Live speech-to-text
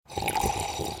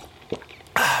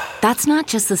That's not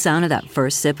just the sound of that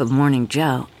first sip of Morning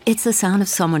Joe. It's the sound of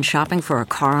someone shopping for a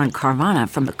car on Carvana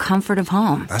from the comfort of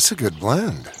home. That's a good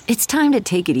blend. It's time to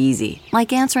take it easy,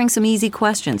 like answering some easy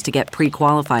questions to get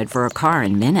pre-qualified for a car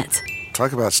in minutes.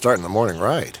 Talk about starting the morning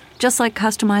right. Just like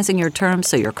customizing your terms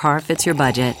so your car fits your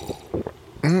budget.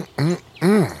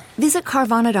 Visit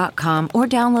Carvana.com or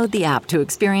download the app to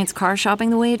experience car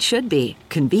shopping the way it should be.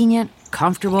 Convenient,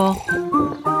 comfortable.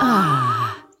 Ah.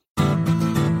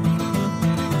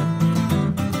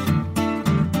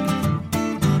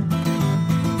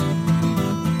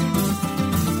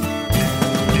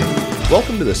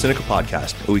 Welcome to the Sinica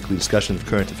Podcast, a weekly discussion of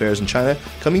current affairs in China,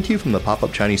 coming to you from the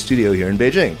pop-up Chinese studio here in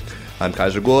Beijing. I'm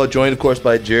Kaiser Guo, joined, of course,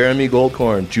 by Jeremy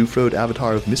Goldkorn, Jufrode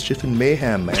avatar of mischief and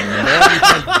mayhem, and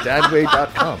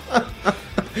dadway.com.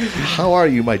 How are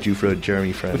you, my Jufrode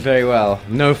Jeremy friend? Very well.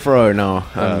 No fro, no.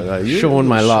 Shorn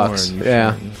my locks.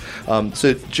 Yeah.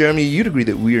 So, Jeremy, you'd agree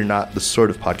that we are not the sort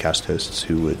of podcast hosts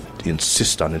who would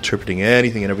insist on interpreting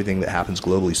anything and everything that happens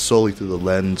globally solely through the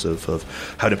lens of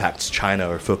how it impacts China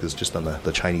or focus just on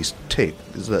the Chinese tape.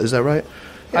 Is that right?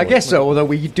 Yeah, I guess so, although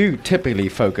we do typically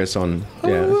focus on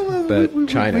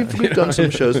China. We've done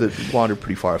some shows that wander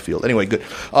pretty far afield. Anyway, good.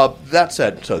 That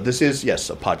said, so this is, yes,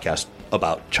 a podcast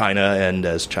about China, and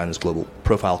as China's global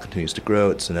profile continues to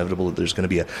grow, it's inevitable that there's going to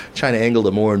be a China angle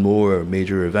to more and more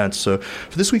major events. So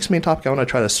for this week's main topic, I want to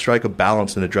try to strike a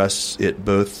balance and address it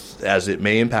both as it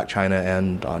may impact China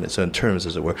and on its own terms,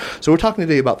 as it were. So we're talking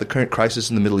today about the current crisis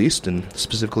in the Middle East, and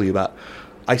specifically about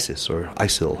ISIS or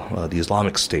ISIL, the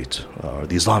Islamic State, or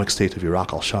the Islamic State of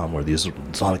Iraq al-Sham, or the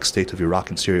Islamic State of Iraq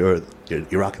and Syria, or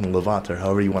Iraq and Levant, or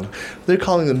however you want to. They're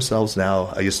calling themselves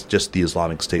now, I guess, just the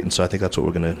Islamic State, and so I think that's what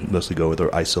we're going to mostly go with, or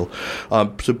ISIL.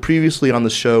 So previously on the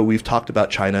show, we've talked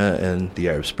about China and the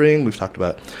Arab Spring. We've talked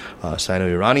about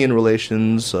Sino-Iranian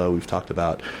relations. We've talked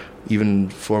about even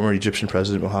former Egyptian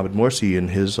President Mohamed Morsi and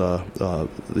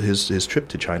his trip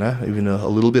to China, even a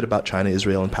little bit about China,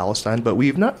 Israel, and Palestine. But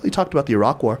we've not really talked about the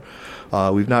Iraq War.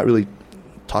 We've not really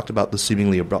talked about the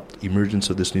seemingly abrupt emergence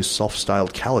of this new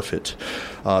self-styled caliphate.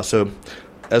 So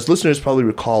as listeners probably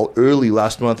recall, early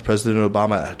last month, President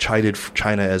Obama chided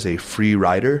China as a free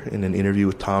rider in an interview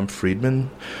with Tom Friedman.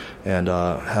 And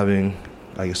having,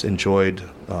 I guess, enjoyed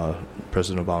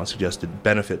President Obama suggested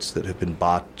benefits that have been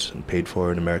bought and paid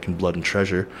for in American blood and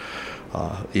treasure,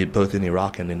 both in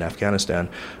Iraq and in Afghanistan.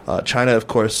 China, of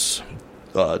course,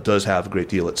 does have a great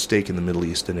deal at stake in the Middle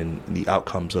East and in the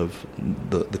outcomes of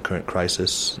the current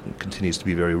crisis. It continues to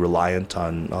be very reliant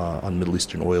on Middle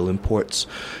Eastern oil imports,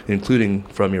 including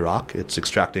from Iraq. It's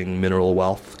extracting mineral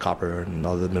wealth, copper and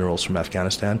other minerals from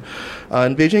Afghanistan.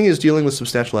 And Beijing is dealing with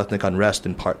substantial ethnic unrest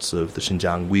in parts of the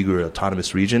Xinjiang Uyghur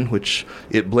Autonomous Region, which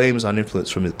it blames on influence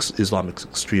from Islamic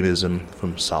extremism,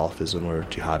 from Salafism or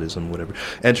jihadism, whatever,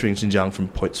 entering Xinjiang from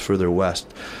points further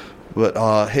west.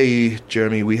 But, hey,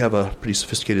 Jeremy, we have a pretty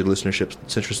sophisticated listenership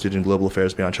that's interested in global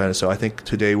affairs beyond China, so I think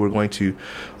today we're going to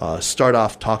start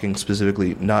off talking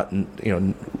specifically, not,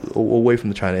 away from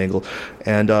the China angle.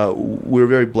 And we're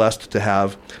very blessed to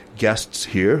have guests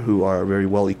here who are very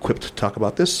well equipped to talk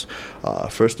about this.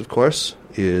 First, of course,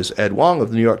 is Ed Wong of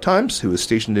the New York Times, who was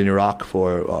stationed in Iraq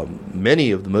for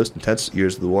many of the most intense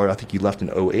years of the war. I think he left in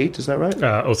 2008, is that right?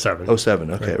 2007.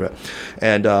 2007, okay, right.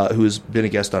 And who's been a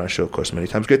guest on our show, of course, many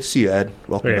times. Great to see you, Ed.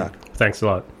 Welcome back. Thanks a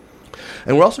lot.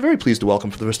 And we're also very pleased to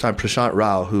welcome for the first time Prashant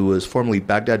Rao, who was formerly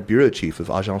Baghdad bureau chief of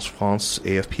Agence France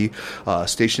AFP,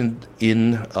 stationed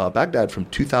in Baghdad from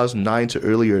 2009 to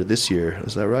earlier this year.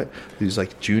 Is that right? It was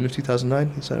like June of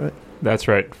 2009, is that right? That's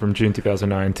right, from June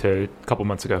 2009 to a couple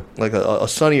months ago. Like a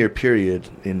sunnier period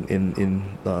in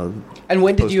And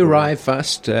when did you arrive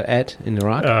first, Ed, in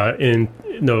Iraq? In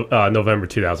November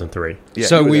 2003. Yeah,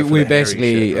 so we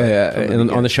basically,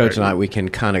 on the show tonight, we can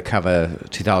kind of cover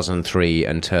 2003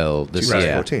 until this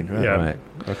year. 2014, right? Yeah. Right.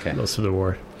 Okay. Most of the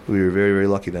war. We were very, very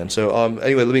lucky then. So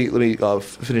anyway, let me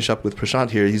finish up with Prashant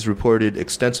here. He's reported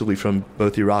extensively from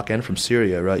both Iraq and from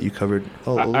Syria, right? You covered...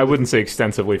 I wouldn't say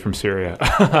extensively from Syria.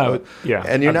 Yeah.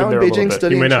 And you're now in Beijing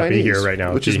studying You may not Chinese, be here right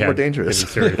now. which is more dangerous.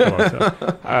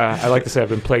 I like to say I've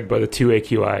been plagued by the two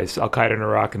AQIs, Al-Qaeda in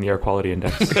Iraq and the Air Quality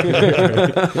Index. So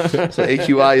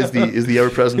AQI is the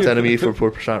ever-present enemy for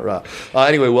poor Prashant Rao.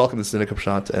 Anyway, welcome to Sinica,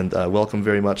 Prashant, and welcome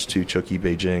very much to Choki,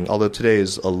 Beijing, although today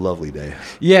is a lovely day.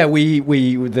 Yeah,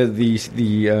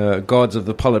 the gods of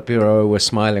the Politburo were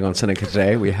smiling on Sinica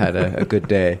today. We had a good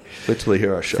day. Wait till they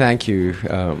hear our show. Thank you,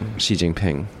 Xi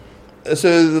Jinping.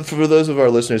 So for those of our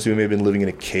listeners who may have been living in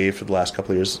a cave for the last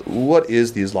couple of years, what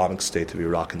is the Islamic State of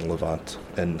Iraq and the Levant?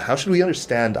 And how should we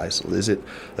understand ISIL? Is it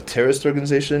a terrorist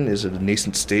organization? Is it a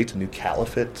nascent state, a new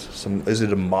caliphate? Is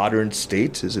it a modern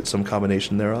state? Is it some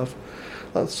combination thereof?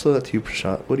 So that to you,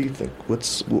 Prashant. What do you think?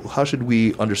 How should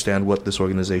we understand what this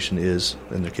organization is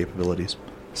and their capabilities?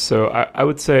 So I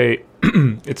would say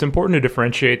it's important to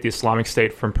differentiate the Islamic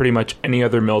State from pretty much any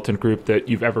other militant group that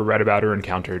you've ever read about or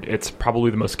encountered. It's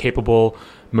probably the most capable,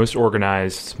 most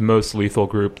organized, most lethal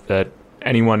group that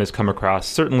anyone has come across,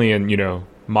 certainly in,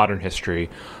 modern history.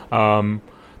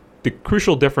 The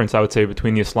crucial difference, I would say,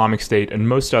 between the Islamic State and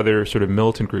most other sort of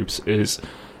militant groups is,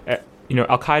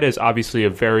 Al-Qaeda is obviously a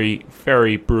very,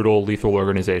 very brutal, lethal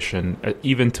organization,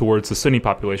 even towards the Sunni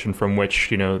population from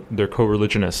which, they're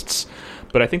co-religionists.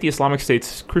 But I think the Islamic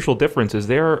State's crucial difference is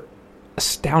they're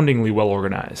astoundingly well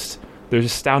organized. They're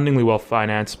astoundingly well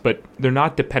financed, but they're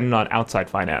not dependent on outside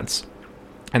finance.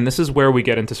 And this is where we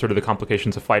get into sort of the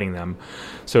complications of fighting them.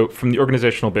 So from the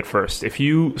organizational bit first, if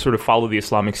you sort of follow the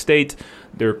Islamic State,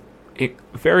 they're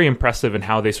very impressive in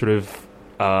how they sort of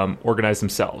organize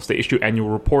themselves. They issue annual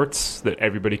reports that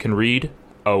everybody can read.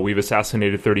 Oh, we've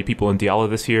assassinated 30 people in Diyala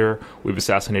this year. We've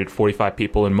assassinated 45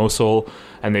 people in Mosul.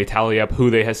 And they tally up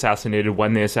who they assassinated,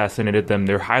 when they assassinated them.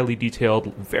 They're highly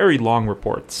detailed, very long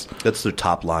reports. That's their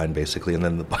top line, basically, and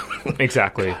then the...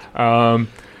 Exactly.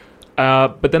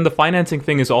 But then the financing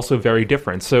thing is also very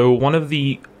different. So one of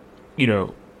the,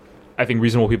 I think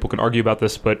reasonable people can argue about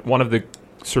this, but one of the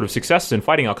sort of successes in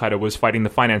fighting Al-Qaeda was fighting the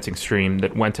financing stream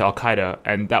that went to Al-Qaeda,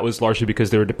 and that was largely because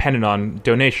they were dependent on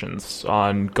donations,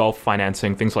 on Gulf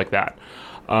financing, things like that.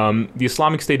 The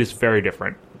Islamic State is very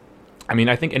different. I mean,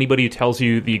 I think anybody who tells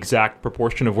you the exact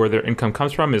proportion of where their income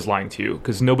comes from is lying to you,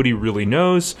 because nobody really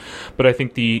knows, but I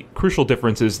think the crucial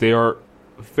difference is they are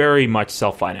very much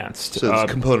self-financed. So the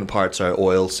component parts are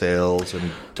oil sales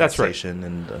and taxation.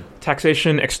 That's right. And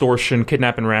taxation, extortion,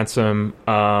 kidnap and ransom,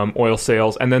 oil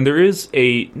sales, and then there is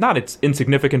a not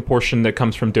insignificant portion that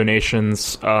comes from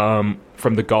donations from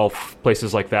the Gulf,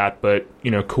 places like that. But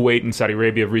Kuwait and Saudi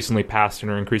Arabia have recently passed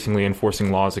and are increasingly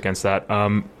enforcing laws against that.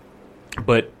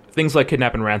 But things like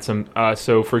kidnap and ransom.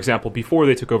 So, for example, before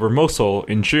they took over Mosul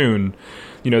in June,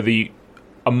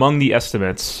 among the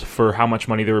estimates for how much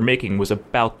money they were making was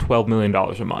about $12 million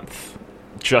a month,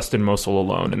 just in Mosul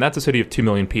alone. And that's a city of 2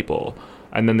 million people.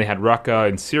 And then they had Raqqa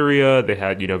in Syria. They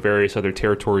had, various other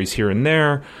territories here and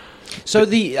there. So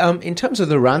in terms of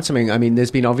the ransoming, I mean, there's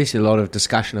been obviously a lot of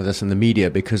discussion of this in the media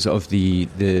because of the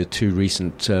two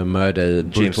recent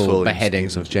brutal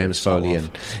beheadings of James Foley.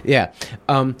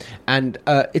 And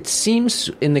it seems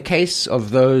in the case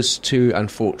of those two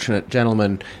unfortunate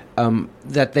gentlemen,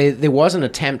 that there was an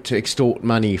attempt to extort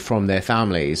money from their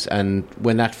families, and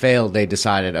when that failed, they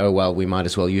decided, oh, well, we might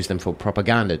as well use them for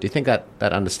propaganda. Do you think that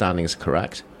understanding is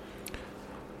correct?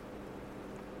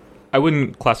 I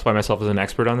wouldn't classify myself as an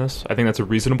expert on this. I think that's a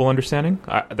reasonable understanding.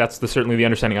 That's certainly the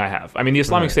understanding I have. I mean, the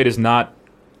Islamic State is not...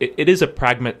 It is a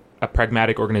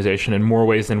pragmatic organization in more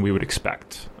ways than we would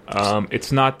expect.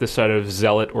 It's not the sort of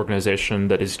zealot organization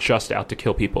that is just out to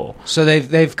kill people. So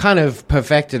they've kind of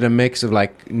perfected a mix of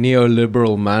like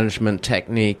neoliberal management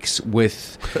techniques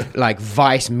with like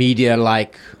Vice media,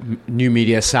 like new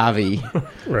media savvy.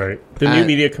 Right. The new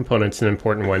media component's an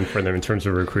important one for them in terms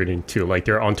of recruiting too. Like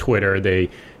they're on Twitter, the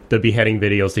beheading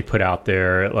videos they put out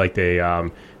there, like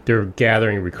they're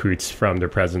gathering recruits from their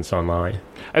presence online.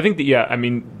 I think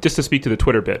that, just to speak to the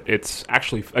Twitter bit, it's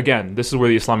actually, again, this is where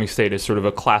the Islamic State is sort of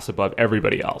a class above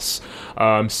everybody else.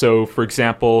 So, for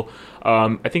example,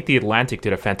 I think The Atlantic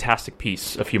did a fantastic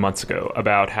piece a few months ago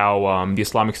about how the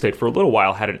Islamic State for a little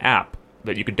while had an app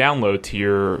that you could download to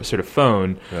your sort of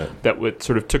phone that would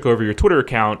sort of took over your Twitter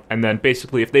account, and then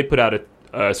basically if they put out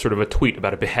sort of a tweet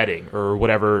about a beheading or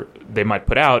whatever they might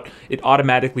put out, it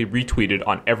automatically retweeted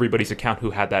on everybody's account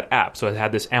who had that app. So it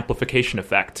had this amplification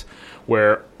effect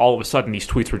where all of a sudden these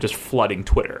tweets were just flooding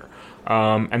Twitter.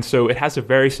 And so it has a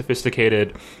very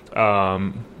sophisticated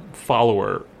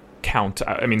follower count.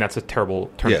 I mean, that's a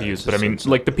terrible term to use, but I mean,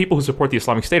 like the people who support the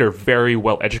Islamic State are very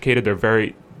well educated. They're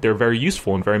very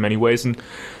useful in very many ways. And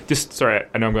just, sorry,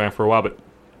 I know I'm going on for a while, but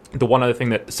the one other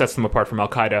thing that sets them apart from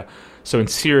Al-Qaeda, so in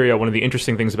Syria, one of the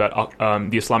interesting things about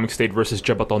the Islamic State versus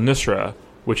Jabhat al-Nusra,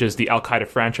 which is the Al-Qaeda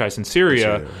franchise in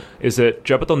Syria, is that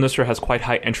Jabhat al-Nusra has quite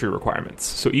high entry requirements.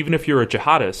 So even if you're a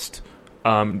jihadist,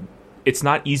 it's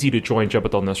not easy to join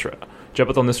Jabhat al-Nusra.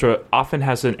 Jabhat al-Nusra often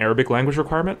has an Arabic language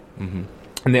requirement,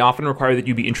 and they often require that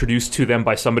you be introduced to them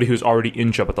by somebody who's already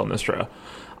in Jabhat al-Nusra.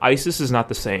 ISIS is not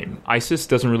the same. ISIS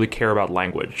doesn't really care about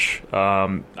language.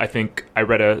 I think I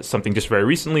read something just very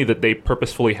recently that they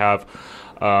purposefully have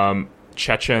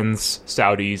Chechens,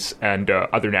 Saudis, and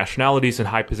other nationalities in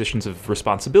high positions of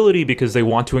responsibility because they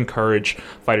want to encourage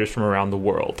fighters from around the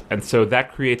world. And so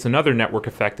that creates another network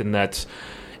effect in that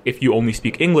if you only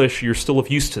speak English, you're still of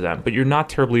use to them, but you're not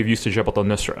terribly of use to Jabhat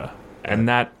al-Nusra. and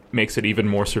that makes it even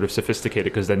more sort of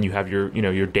sophisticated, because then you have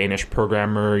your Danish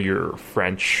programmer, your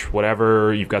French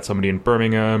whatever, you've got somebody in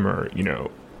Birmingham or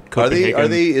Copenhagen. Are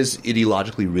they as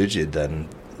ideologically rigid then?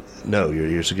 No,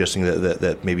 you're suggesting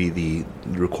that maybe the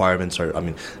requirements are. I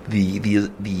mean,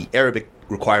 the Arabic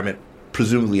requirement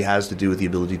presumably has to do with the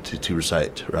ability to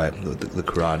recite, right, the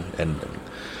Quran, and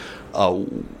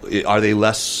are they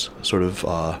less sort of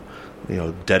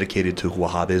dedicated to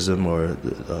Wahhabism, or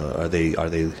are they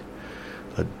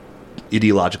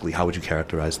ideologically? How would you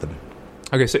characterize them?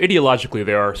 Okay, so ideologically,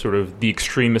 they are sort of the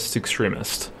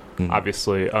extremist,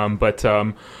 obviously, but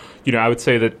I would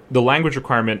say that the language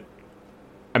requirement.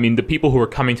 I mean, the people who are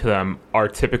coming to them are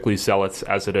typically zealots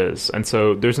as it is. And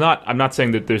so I'm not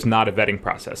saying that there's not a vetting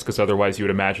process, because otherwise you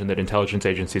would imagine that intelligence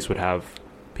agencies would have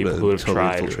people who have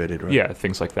tried. Infiltrated, right? Yeah,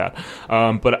 things like that.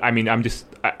 But I mean, I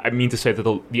mean to say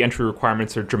that the entry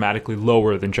requirements are dramatically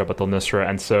lower than Jabhat al-Nusra.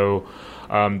 And so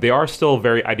they are still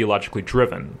very ideologically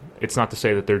driven. It's not to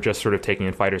say that they're just sort of taking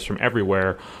in fighters from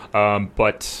everywhere,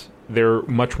 but they're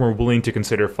much more willing to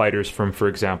consider fighters from, for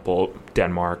example,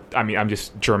 Denmark. I mean, I'm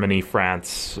just Germany,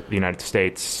 France, the United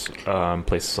States,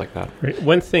 places like that. Right.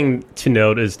 One thing to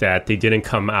note is that they didn't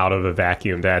come out of a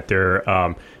vacuum. That their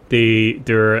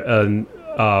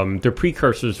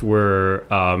precursors were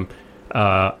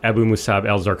Abu Musab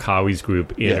al-Zarqawi's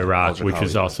group in Iraq, which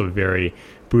is also a very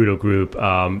brutal group,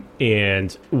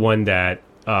 and one that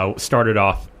started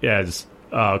off as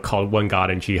called One God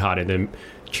and Jihad, and then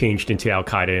changed into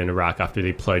Al-Qaeda in Iraq after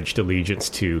they pledged allegiance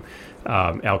to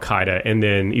Al-Qaeda, and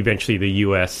then eventually the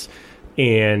U.S.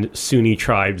 and Sunni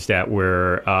tribes that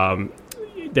were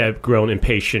that have grown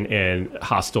impatient and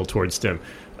hostile towards them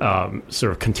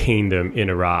sort of contained them in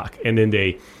Iraq, and then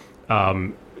they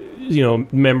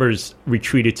members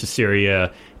retreated to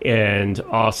Syria, and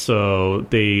also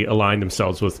they aligned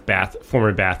themselves with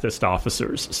former Ba'athist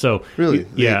officers. So really,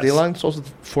 yeah, they aligned themselves with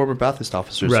former Ba'athist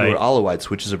officers who are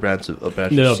Alawites, which is a branch of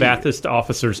Ba'athist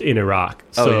officers in Iraq.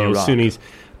 So in Iraq. Sunnis.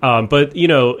 But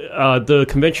the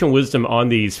conventional wisdom on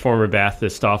these former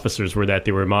Ba'athist officers were that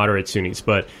they were moderate Sunnis.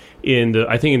 But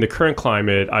I think in the current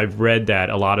climate, I've read that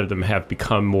a lot of them have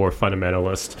become more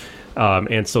fundamentalist,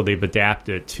 and so they've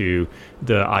adapted to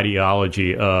the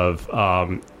ideology of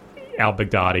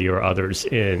al-Baghdadi or others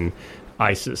in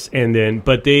ISIS.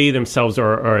 But they themselves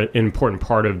are an important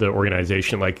part of the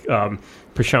organization. Like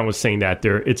Prashant was saying, that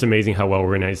it's amazing how well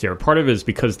organized they are. Part of it is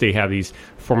because they have these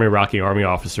former Iraqi army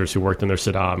officers who worked under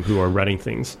Saddam who are running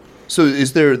things. So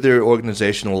is their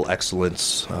organizational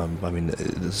excellence, I mean,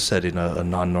 said in a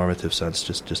non-normative sense,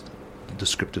 just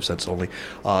descriptive sense only,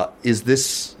 is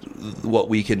this what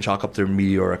we can chalk up their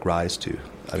meteoric rise to?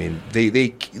 I mean,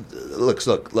 they look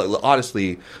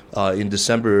honestly, in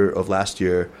December of last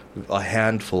year, a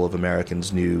handful of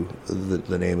Americans knew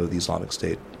the name of the Islamic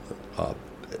State,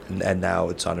 and now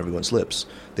it's on everyone's lips.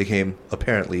 They came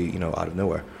apparently, out of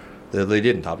nowhere. They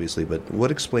didn't, obviously, but what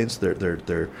explains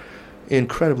their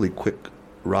incredibly quick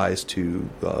rise to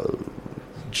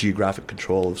geographic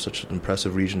control of such an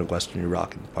impressive region of western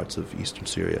Iraq and parts of eastern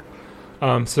Syria?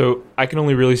 So I can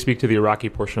only really speak to the Iraqi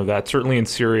portion of that. Certainly in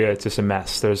Syria, it's just a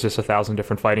mess. There's just 1,000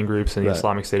 different fighting groups, and the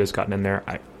Islamic State has gotten in there.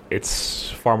 It's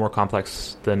far more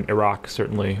complex than Iraq,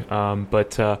 certainly.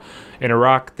 But in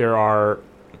Iraq, there are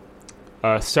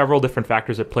several different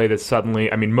factors at play that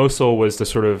suddenly... I mean, Mosul was the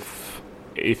sort of...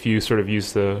 If you sort of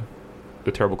use the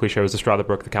terrible cliche, was the straw that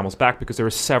broke the camel's back, because there were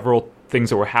several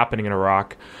things that were happening in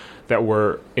Iraq that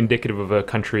were indicative of a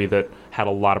country that had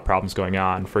a lot of problems going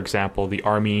on. For example, the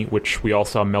army, which we all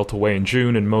saw melt away in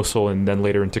June in Mosul and then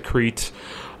later into Crete,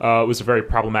 was a very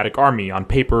problematic army. On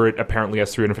paper, it apparently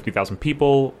has 350,000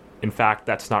 people. In fact,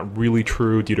 that's not really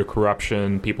true due to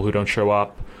corruption, people who don't show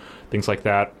up, things like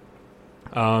that.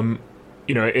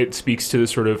 It speaks to the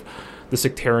sort of the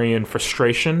sectarian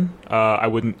frustration. I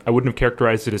wouldn't have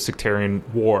characterized it as sectarian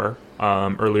war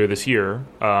earlier this year,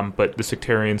 but the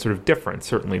sectarian sort of difference,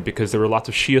 certainly, because there were lots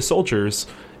of Shia soldiers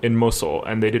in Mosul,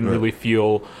 and they didn't really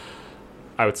feel,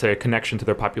 I would say, a connection to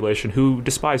their population who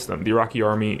despised them. The Iraqi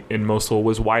army in Mosul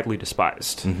was widely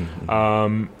despised.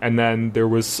 And then there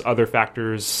was other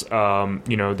factors.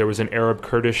 There was an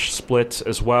Arab-Kurdish split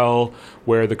as well,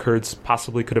 where the Kurds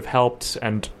possibly could have helped,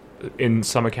 and in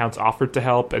some accounts offered to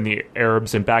help, and the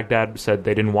Arabs in Baghdad said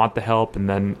they didn't want the help, and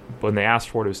then when they asked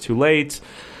for it, it was too late.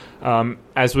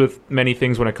 As with many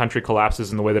things, when a country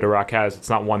collapses in the way that Iraq has, it's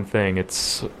not one thing,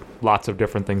 it's lots of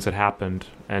different things that happened.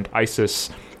 And ISIS,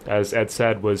 as Ed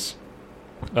said, was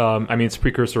its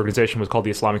precursor organization was called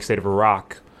the Islamic State of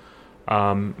Iraq,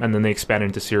 and then they expanded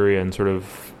into Syria in sort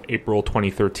of April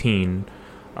 2013.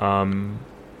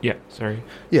 Yeah, sorry.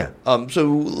 Yeah. So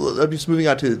I'm just moving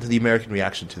on to the American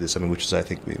reaction to this. I mean, which is, I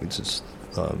think, since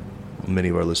many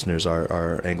of our listeners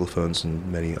are Anglophones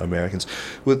and many Americans,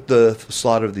 with the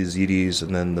slaughter of the Yazidis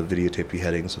and then the videotape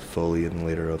beheadings of Foley and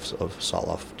later of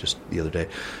Soloff just the other day,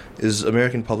 is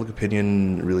American public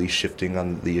opinion really shifting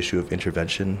on the issue of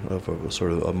intervention, of a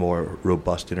sort of a more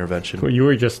robust intervention? Well, you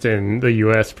were just in the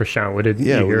U.S., Prashant. What did you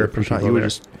hear from people you were there?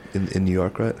 just in New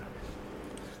York, right?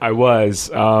 I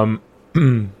was. I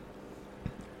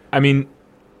mean,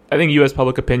 I think U.S.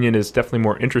 public opinion is definitely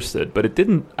more interested, but it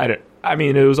didn't. I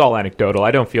mean, it was all anecdotal. I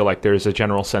don't feel like there's a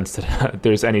general sense that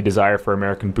there's any desire for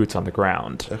American boots on the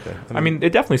ground. Okay. I mean,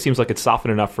 it definitely seems like it's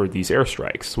softened enough for these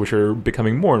airstrikes, which are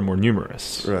becoming more and more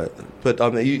numerous. Right. But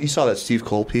you saw that Steve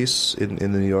Cole piece in the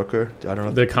New Yorker? I don't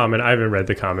know. The comment, I haven't read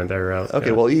the comment there. Okay,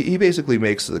 yeah. well, he basically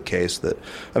makes the case that,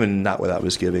 I mean, not without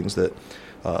misgivings, that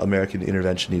American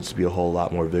intervention needs to be a whole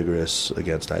lot more vigorous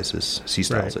against ISIS. He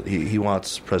styles it. He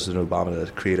wants President Obama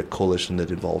to create a coalition that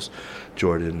involves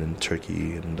Jordan and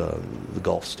Turkey and the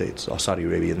Gulf states, Saudi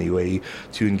Arabia and the UAE,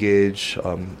 to engage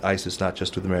ISIS not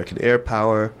just with American air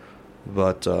power,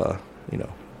 but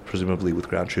presumably with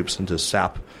ground troops, and to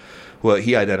sap what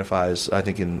he identifies, I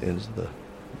think,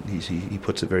 he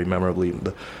puts it very memorably,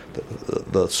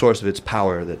 the source of its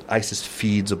power, that ISIS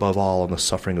feeds above all on the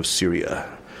suffering of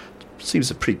Syria.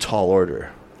 Seems a pretty tall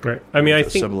order. Right. I mean, I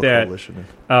think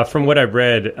that from what I've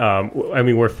read, I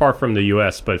mean, we're far from the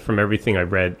U.S., but from everything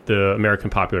I've read, the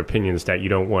American popular opinion is that we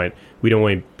don't want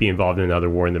to be involved in another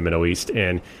war in the Middle East.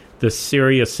 And the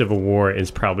Syria civil war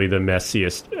is probably the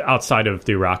messiest, outside of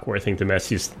the Iraq war, I think the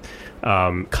messiest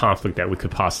conflict that we could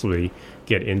possibly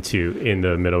get into in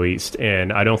the Middle East.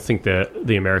 And I don't think that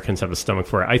the Americans have a stomach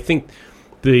for it. I think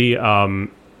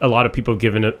a lot of people have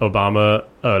given Obama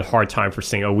a hard time for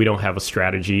saying, we don't have a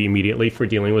strategy immediately for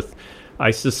dealing with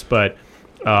ISIS, but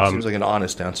seems like an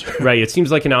honest answer. Right, it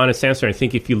seems like an honest answer. I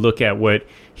think if you look at what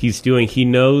he's doing, he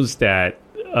knows that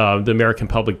the American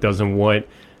public doesn't want,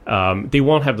 they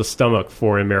won't have the stomach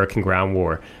for an American ground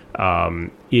war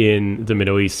in the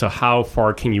Middle East. So how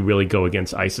far can you really go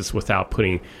against ISIS without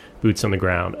putting boots on the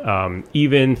ground?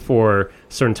 Even for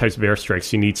certain types of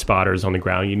airstrikes, you need spotters on the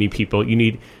ground. You need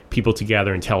people to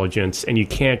gather intelligence, and you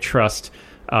can't trust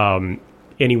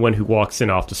anyone who walks in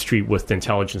off the street with the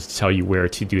intelligence to tell you where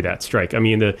to do that strike. I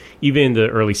mean, even in the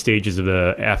early stages of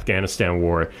the Afghanistan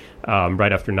war,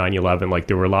 right after 9/11, like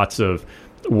there were lots of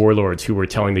warlords who were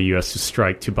telling the U.S. to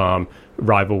strike to bomb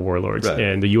rival warlords, right.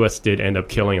 And the U.S. did end up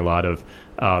killing a lot of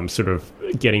sort of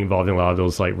getting involved in a lot of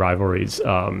those like rivalries.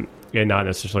 And not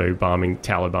necessarily bombing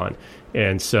Taliban.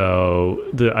 And so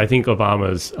I think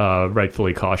Obama's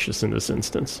rightfully cautious in this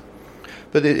instance.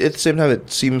 But at the same time, it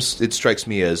strikes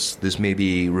me as this may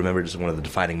be remembered as one of the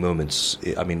defining moments.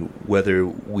 I mean, whether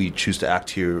we choose to act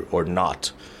here or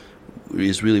not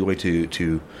is really going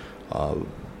to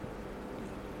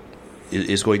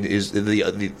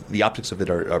the optics of it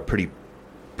are pretty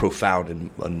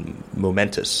profound and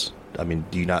momentous. I mean,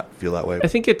 do you not feel that way? I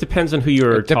think it depends on who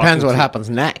you're talking to. It depends what happens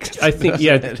next. I think,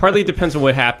 partly depends on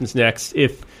what happens next.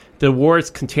 If the war is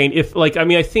contained,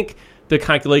 I think the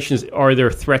calculations are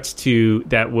there threats to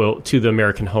the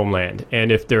American homeland.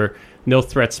 And if no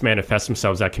threats manifest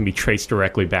themselves that can be traced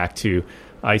directly back to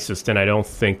ISIS, then I don't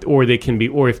think, or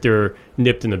if they're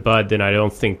nipped in the bud, then I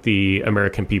don't think the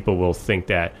American people will think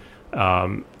that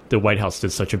the White House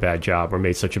did such a bad job or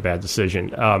made such a bad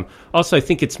decision. Also, I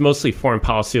think it's mostly foreign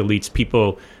policy elites,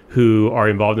 people who are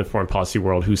involved in the foreign policy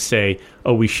world, who say,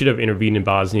 we should have intervened in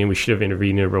Bosnia, we should have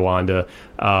intervened in Rwanda.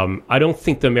 I don't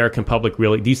think the American public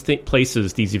really, these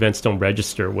events don't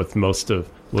register with most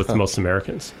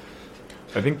Americans.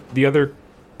 I think the other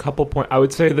couple points, I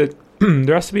would say that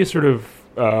there has to be a sort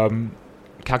of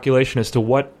calculation as to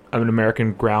what an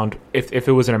American ground, if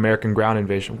it was an American ground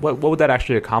invasion, what would that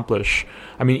actually accomplish?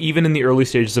 I mean, even in the early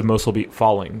stages of Mosul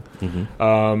falling,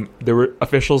 there were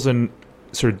officials and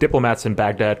sort of diplomats in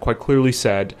Baghdad quite clearly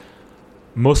said,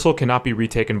 Mosul cannot be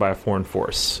retaken by a foreign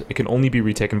force. It can only be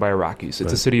retaken by Iraqis.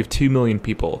 It's a city of 2 million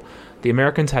people. The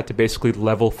Americans had to basically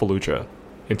level Fallujah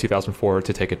in 2004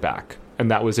 to take it back. And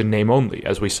that was in name only,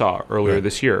 as we saw earlier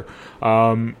this year.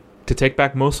 To take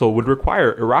back Mosul would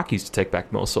require Iraqis to take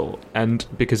back Mosul. And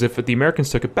because if the Americans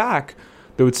took it back,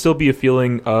 there would still be a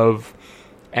feeling of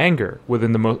anger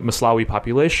within the Moslawi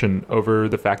population over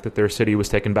the fact that their city was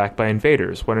taken back by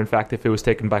invaders, when in fact if it was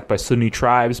taken back by Sunni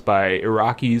tribes, by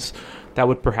Iraqis, that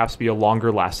would perhaps be a longer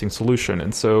lasting solution.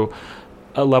 And so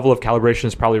a level of calibration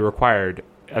is probably required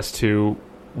as to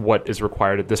what is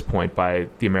required at this point by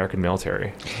the American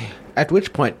military. At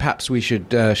which point perhaps we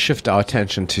should shift our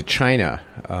attention to China.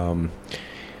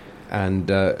 And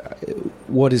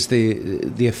what is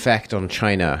the effect on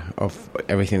China of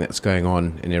everything that's going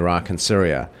on in Iraq and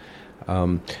Syria?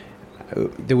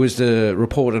 There was a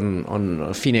report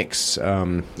on Phoenix,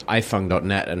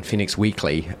 iFung.net and Phoenix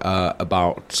Weekly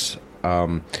about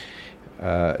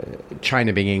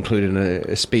China being included in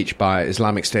a speech by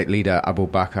Islamic State leader Abu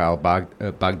Bakr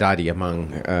al-Baghdadi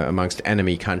amongst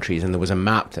enemy countries, and there was a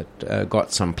map that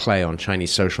got some play on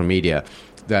Chinese social media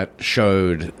that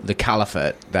showed the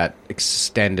caliphate that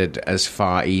extended as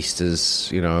far east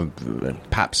as,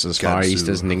 perhaps as far east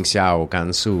as Ningxia or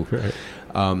Gansu.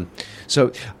 Right.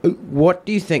 So what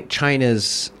do you think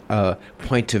China's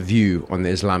point of view on the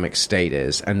Islamic State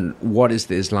is, and what is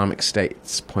the Islamic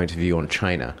State's point of view on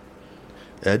China?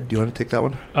 Ed, do you want to take that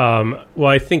one?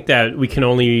 Well, I think that we can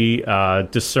only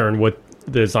discern what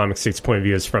the Islamic State's point of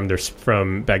view is from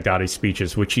Baghdadi's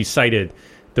speeches, which he cited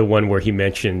the one where he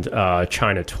mentioned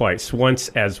China twice. Once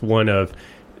as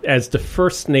as the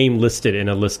first name listed in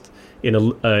a list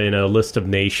of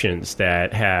nations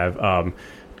that have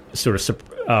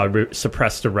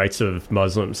suppressed the rights of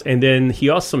Muslims, and then he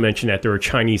also mentioned that there are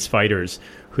Chinese fighters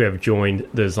who have joined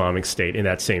the Islamic State in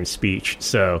that same speech.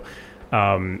 So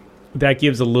that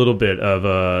gives a little bit of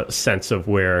a sense of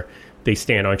where they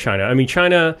stand on China. I mean,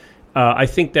 China. I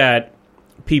think that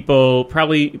people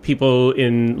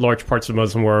in large parts of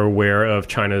Muslim world are aware of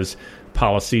China's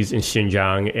policies in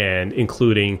Xinjiang, and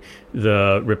including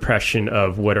the repression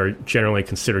of what are generally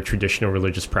considered traditional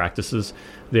religious practices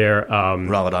there.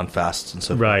 Ramadan fasts and so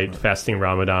forth. Right, fasting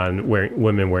Ramadan,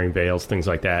 women wearing veils, things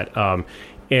like that.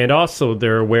 And also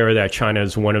they're aware that China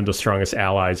is one of the strongest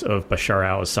allies of Bashar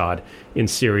al-Assad in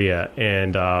Syria,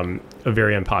 and a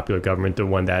very unpopular government, the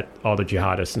one that all the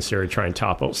jihadists in Syria try and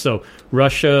topple. So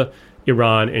Russia,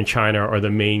 Iran, and China are the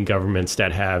main governments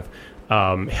that have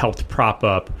helped prop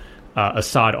up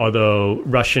Assad, although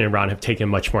Russia and Iran have taken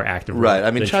much more active role. Right.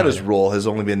 I mean, China's role has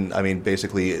only been,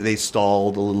 basically, they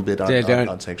stalled a little bit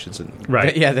on sanctions.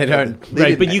 Right. Yeah, they don't.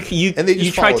 Right, but you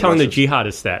try telling the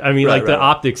jihadists that. I mean, the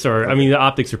optics are, the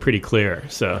optics are pretty clear.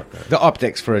 So the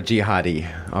optics for a jihadi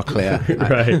are clear.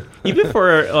 Right. Even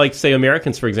for, say,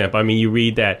 Americans, for example. You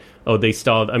read that, they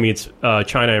stalled. It's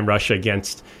China and Russia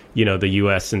against, the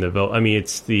U.S. and the vote.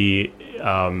 It's the...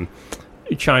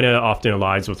 China often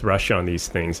allies with Russia on these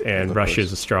things, and Russia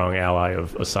is a strong ally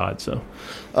of Assad. So,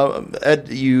 Ed,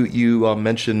 you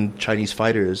mentioned Chinese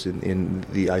fighters in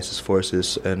the ISIS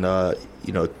forces, and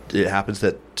it happens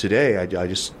that today I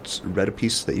just read a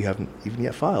piece that you haven't even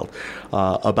yet filed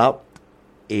about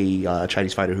a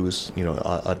Chinese fighter who was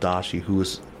a Daeshi who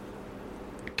was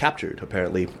captured.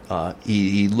 Apparently,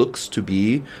 he looks to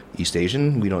be East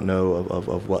Asian. We don't know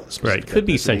of what. Right, could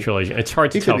be Central Asian. It's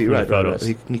hard to tell from the photos.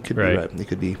 He could be right. He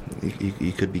could be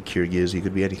Kyrgyz. He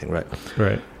could be anything. Right.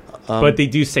 Right. But they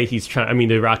do say he's Chinese.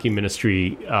 The Iraqi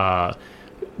ministry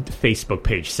Facebook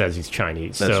page says he's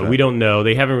Chinese. So we don't know.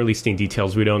 They haven't released any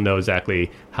details. We don't know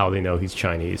exactly how they know he's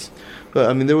Chinese.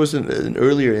 But there was an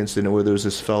earlier incident where there was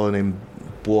this fellow named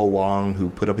Bo Wang, who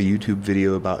put up a YouTube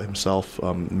video about himself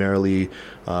merrily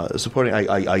supporting.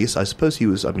 I suppose he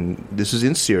was. This is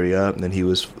in Syria, and he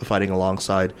was fighting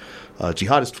alongside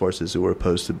jihadist forces who were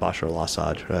opposed to Bashar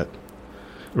al-Assad. Right.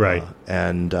 Right.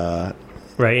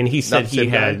 Right, and he said he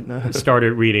had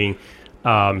started reading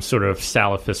sort of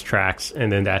Salafist tracts,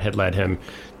 and then that had led him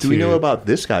to... Do we know about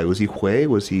this guy? Was he Hui?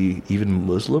 Was he even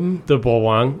Muslim? The Bo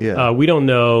Wang? Yeah. We don't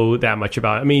know that much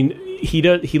about it.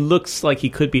 He looks like he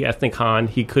could be ethnic Han.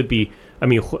 He could be... a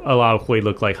lot of Hui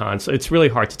look like Han, so it's really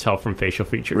hard to tell from facial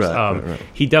features. Right.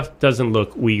 He doesn't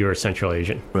look Uyghur or Central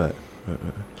Asian. Right.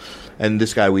 And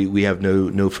this guy, we have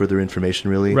no further information,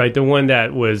 really? Right, the one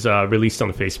that was released on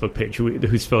the Facebook page,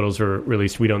 whose photos were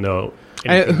released, we don't know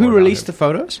anything who more released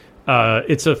about the photos?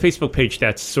 It's a Facebook page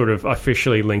that's sort of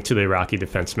officially linked to the Iraqi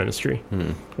Defense Ministry.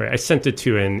 Right, I sent it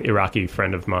to an Iraqi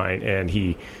friend of mine, and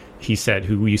he said,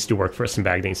 who used to work for us in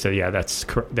Baghdad, he said, yeah,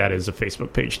 that is a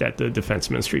Facebook page that the Defense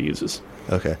Ministry uses.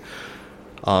 Okay.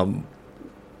 So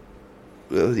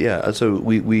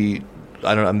we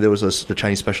I don't know. There was the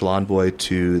Chinese special envoy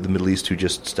to the Middle East who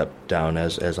just stepped down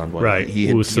as envoy. Right. He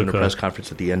had given a press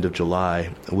conference at the end of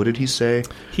July. What did he say?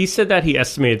 He said that he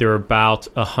estimated there were about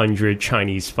 100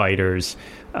 Chinese fighters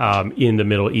in the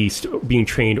Middle East being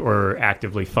trained or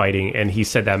actively fighting, and he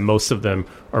said that most of them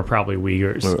are probably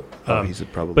Uyghurs. He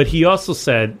said probably. But he also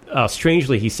said,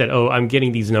 strangely, he said, I'm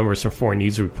getting these numbers from foreign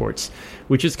news reports,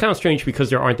 which is kind of strange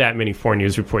because there aren't that many foreign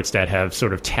news reports that have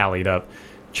sort of tallied up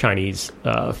Chinese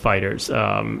fighters.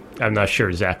 I'm not sure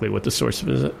exactly what the source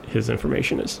of his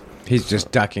information is. He's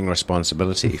just ducking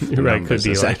responsibility for the Right, numbers, could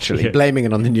be essentially, blaming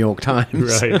it on the New York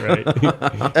Times. Right.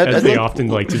 As they often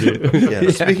like to do. Yeah.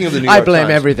 Speaking of the New York I blame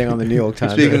Times, everything on the New York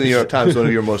Times. Speaking of the New York Times, one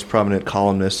of your most prominent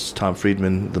columnists, Tom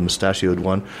Friedman, the mustachioed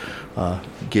one,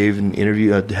 gave an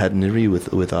interview, had an interview with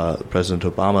President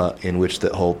Obama in which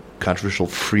the whole controversial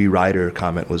free rider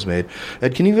comment was made.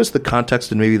 Ed, can you give us the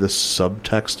context and maybe the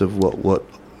subtext of what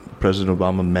President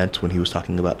Obama meant when he was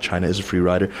talking about China as a free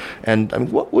rider? And I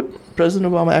mean, what would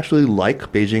President Obama actually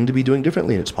like Beijing to be doing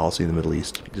differently in its policy in the Middle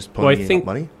East? Just ponying up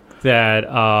money? That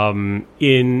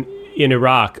in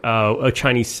Iraq, a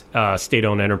Chinese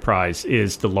state-owned enterprise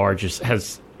is the largest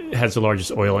has the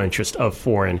largest oil interest of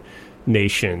foreign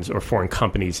nations or foreign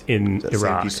companies in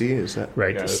Iraq. CNPC, is that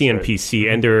right? Yeah, CNPC,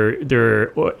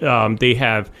 right. And they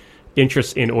have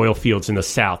interest in oil fields in the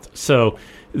south. So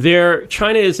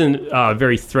China isn't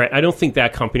very I don't think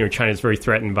that company or China is very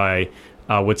threatened by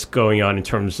what's going on in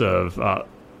terms of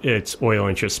its oil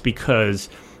interests, because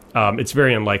it's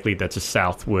very unlikely that the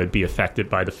South would be affected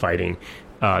by the fighting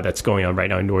that's going on right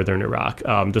now in northern Iraq.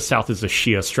 The South is a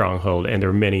Shia stronghold, and there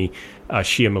are many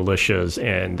Shia militias,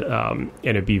 and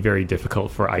it'd be very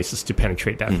difficult for ISIS to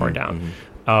penetrate that far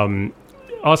down.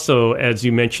 Also, as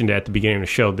you mentioned at the beginning of the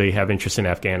show, they have interest in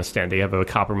Afghanistan. They have a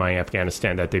copper mine in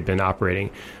Afghanistan that they've been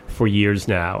operating for years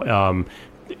now.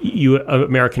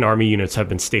 American Army units have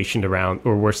been stationed around,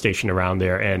 or were stationed around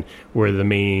there, and was the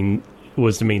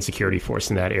main security force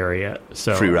in that area.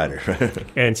 So free rider.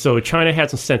 And so China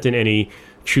hasn't sent in any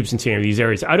troops into any of these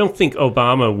areas. I don't think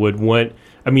Obama would want.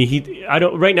 I mean,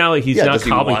 right now he's not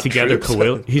cobbling together.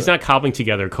 He's not cobbling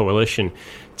together a coalition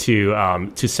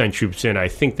to send troops in. I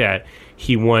think that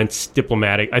he wants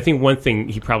diplomatic. I think one thing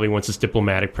he probably wants is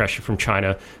diplomatic pressure from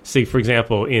China. Say, for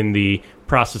example, in the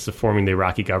process of forming the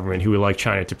Iraqi government, he would like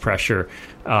China to pressure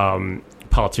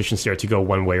politicians there to go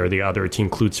one way or the other, to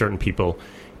include certain people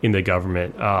in the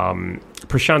government.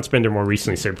 Prashant Spender more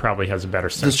recently said probably has a better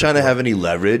sense. Does China have any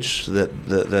leverage that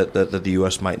the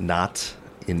U.S. might not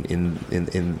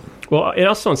in? Well, and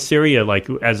also in Syria, like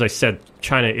as I said,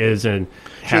 China is and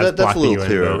has that's blocked a little the UN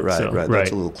clearer, vote, right? so, Right,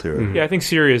 that's a little clearer. Mm-hmm. Yeah, I think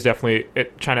Syria is definitely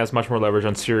China has much more leverage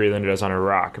on Syria than it does on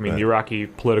Iraq. I mean, the Iraqi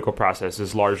political process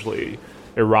is largely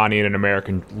Iranian and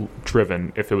American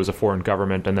driven. If it was a foreign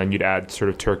government, and then you'd add sort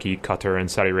of Turkey, Qatar, and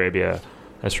Saudi Arabia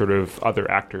as sort of other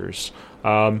actors.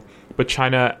 But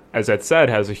China, as Ed said,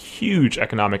 has a huge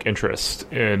economic interest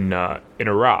in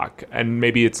Iraq, and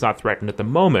maybe it's not threatened at the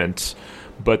moment,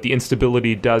 but the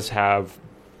instability does have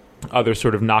other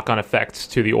sort of knock-on effects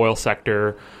to the oil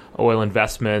sector, oil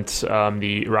investment.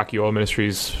 The Iraqi oil ministry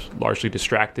is largely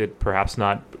distracted, perhaps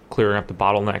not clearing up the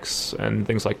bottlenecks and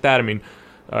things like that. I mean,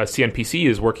 CNPC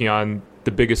is working on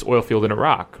the biggest oil field in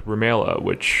Iraq, Rumaila,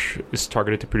 which is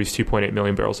targeted to produce 2.8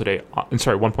 million barrels a day.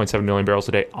 1.7 million barrels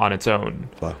a day on its own.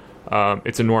 Wow.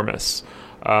 It's enormous.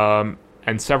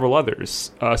 And several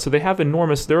others. So they have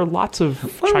enormous... There are lots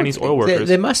of Chinese oil workers.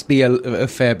 There must be a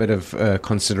fair bit of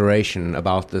consideration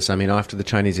about this. I mean, after the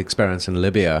Chinese experience in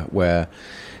Libya, where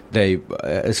they,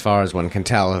 as far as one can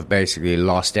tell, have basically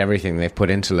lost everything they've put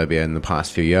into Libya in the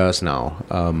past few years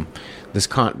now. This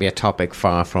can't be a topic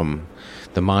far from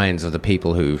the minds of the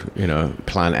people who,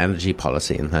 plan energy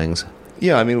policy and things.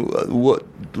 Yeah, I mean, what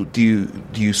do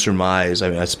you surmise? I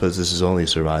mean, I suppose this is only a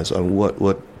surmise.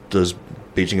 What does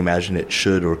Beijing imagine it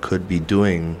should or could be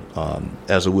doing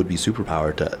as a would-be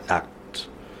superpower to act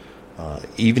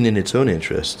even in its own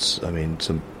interests? I mean,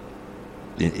 some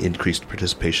increased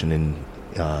participation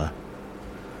in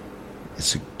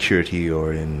security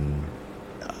or in...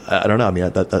 I don't know. I mean,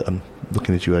 I'm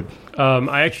looking at you, Ed.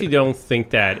 I actually don't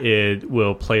think that it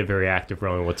will play a very active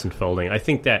role in what's unfolding. I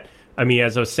think that, I mean,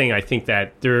 as I was saying, I think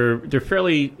that they're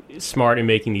fairly smart in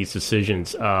making these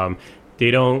decisions.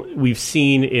 We've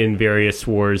seen in various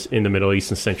wars in the Middle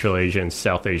East and Central Asia and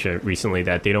South Asia recently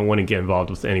that they don't want to get involved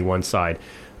with any one side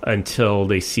until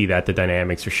they see that the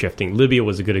dynamics are shifting. Libya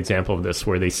was a good example of this,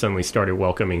 where they suddenly started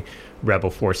welcoming rebel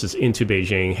forces into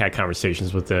Beijing, had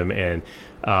conversations with them, and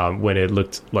when it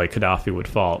looked like Gaddafi would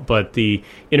fall. But in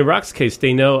Iraq's case,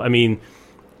 they know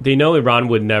Iran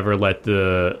would never let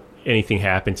anything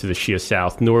happen to the Shia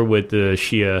South, nor would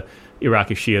the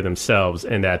Iraqi Shia themselves,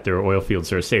 and that their oil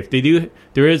fields are safe.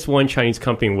 There is one Chinese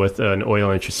company with an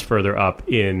oil interest further up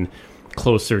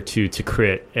closer to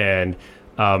Tikrit, and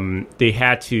they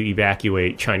had to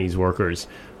evacuate Chinese workers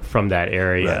from that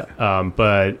area. Right.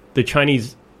 But the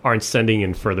Chinese aren't sending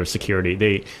in further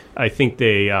security. I think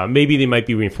maybe they might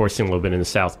be reinforcing a little bit in the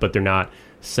south, but they're not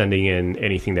sending in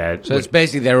anything that. So it's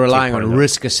basically they're relying on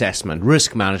risk assessment,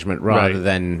 risk management, rather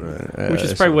than which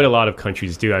is probably what a lot of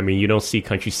countries do. I mean, you don't see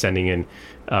countries sending in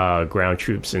ground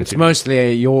troops. It's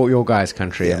mostly your guys'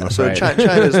 country. Yeah. So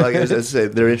China's like, as I say,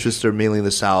 their interests are mainly in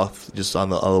the south, just on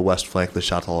the west flank, the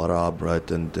Shatt al-Arab,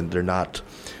 right, and they're not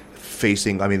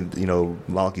facing. I mean,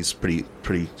 Maliki's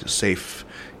pretty safe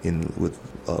with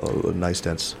a nice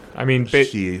dense. I mean,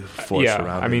 Shi'i force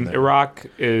around. I mean, Iraq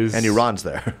is, and Iran's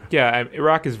there. Yeah,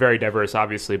 Iraq is very diverse,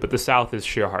 obviously, but the south is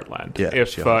Shia heartland. Yeah,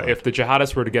 if the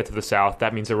jihadists were to get to the south,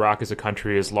 that means Iraq as a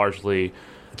country is largely.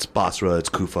 It's Basra, it's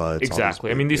Kufa. It's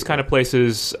exactly. I mean, these kind of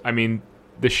places. I mean,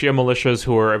 the Shia militias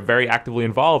who are very actively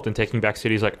involved in taking back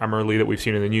cities like Amerli that we've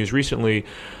seen in the news recently.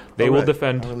 They will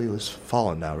defend. Amerli is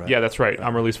fallen now, right? Yeah, that's right.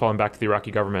 Amerli's fallen back to the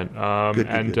Iraqi government.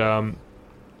 Good.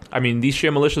 I mean, these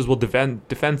Shia militias will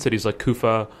defend cities like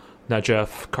Kufa,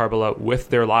 Najaf, Karbala with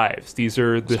their lives. These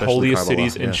are the holiest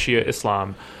cities in Shia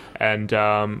Islam. And,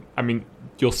 I mean,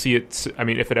 you'll see it, I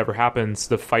mean, if it ever happens,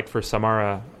 the fight for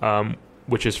Samarra,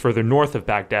 which is further north of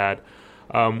Baghdad,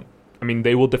 I mean,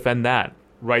 they will defend that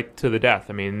right to the death.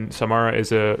 I mean, Samarra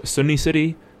is a Sunni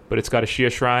city, but it's got a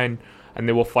Shia shrine, and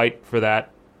they will fight for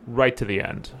that right to the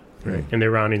end. Right. And the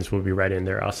Iranians will be right in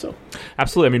there also.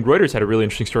 Absolutely. I mean, Reuters had a really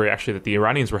interesting story, actually, that the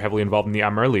Iranians were heavily involved in the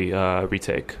Amerli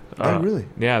retake. Really?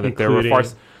 Yeah, that there were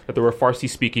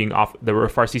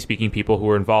Farsi-speaking people who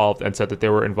were involved, and said that they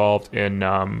were involved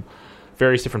in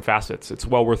various different facets. It's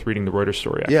well worth reading the Reuters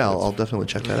story. Actually. Yeah, I'll definitely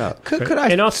check that out.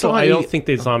 And also, I don't think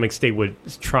the Islamic State would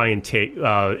try and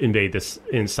invade this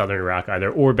in southern Iraq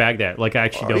either, or Baghdad. Like, I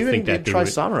actually don't think that they would.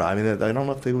 Samarra. I mean, I don't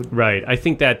know if they would. Right. I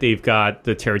think that they've got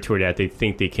the territory that they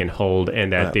think they can hold,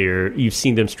 and that you've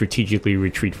seen them strategically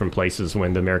retreat from places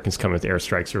when the Americans come with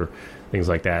airstrikes or things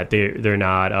like that. They're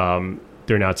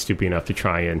not stupid enough to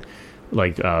try and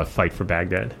fight for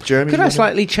Baghdad. Jeremy, could I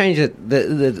slightly change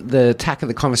the tack of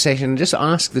the conversation and just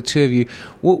ask the two of you,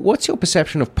 what's your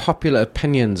perception of popular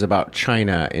opinions about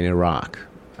China in Iraq?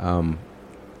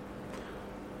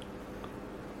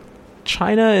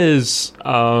 China is...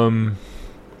 so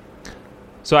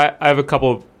I have a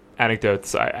couple of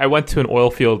anecdotes. I went to an oil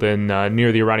field in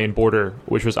near the Iranian border,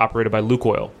 which was operated by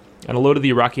Lukoil. And a load of the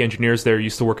Iraqi engineers there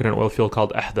used to work in an oil field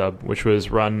called Ahdab, which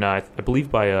was run, I believe,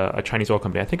 by a Chinese oil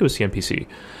company. I think it was CNPC.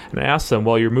 And I asked them,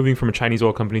 well, you're moving from a Chinese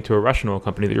oil company to a Russian oil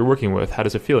company that you're working with. How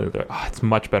does it feel? And they're like, it's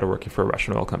much better working for a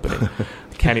Russian oil company.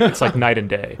 It's like night and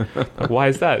day. Like, why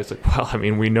is that? It's like, well, I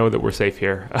mean, we know that we're safe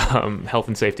here. Health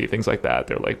and safety, things like that.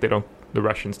 They're like, the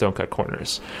Russians don't cut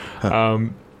corners. I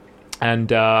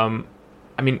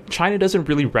mean, China doesn't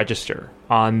really register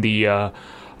on the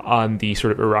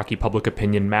sort of Iraqi public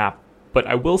opinion map. But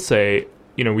I will say,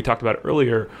 we talked about it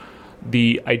earlier,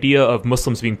 the idea of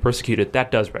Muslims being persecuted,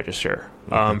 that does register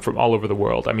from all over the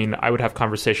world. I mean, I would have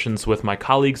conversations with my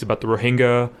colleagues about the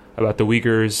Rohingya, about the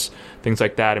Uyghurs, things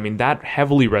like that. I mean, that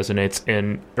heavily resonates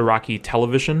in Iraqi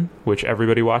television, which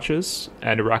everybody watches,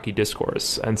 and Iraqi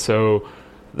discourse. And so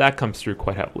that comes through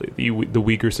quite heavily. The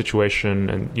Uyghur situation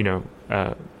and,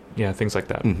 things like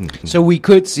that. Mm-hmm. So we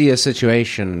could see a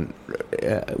situation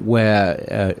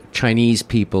where Chinese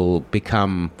people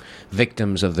become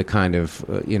victims of the kind of,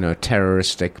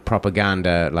 terroristic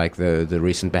propaganda, like the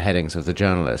recent beheadings of the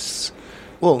journalists.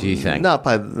 Well, do you think? Not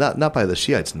by the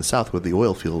Shiites in the south, where the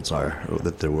oil fields are, or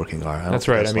that they're working are. That's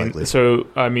right. I mean, likely. So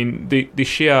I mean, the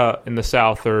Shia in the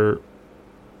south are,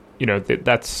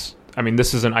 that's. I mean,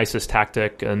 this is an ISIS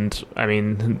tactic, and I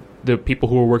mean, the people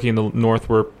who were working in the north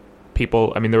were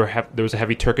people. I mean, there was a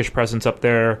heavy Turkish presence up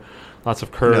there, lots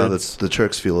of Kurds. That's the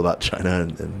Turks feel about China,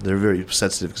 and they're very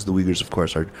sensitive because the Uyghurs, of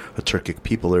course, are a Turkic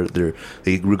people.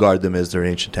 They regard them as their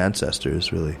ancient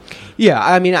ancestors, really. Yeah,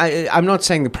 I mean, I'm not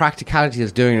saying the practicality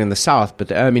is doing it in the south,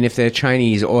 but I mean, if there are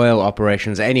Chinese oil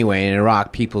operations anyway in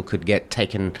Iraq, people could get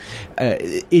taken.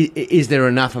 Is there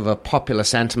enough of a popular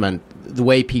sentiment? The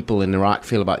way people in Iraq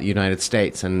feel about the United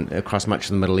States and across much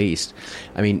of the Middle East,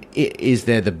 I mean, is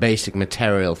there the basic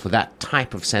material for that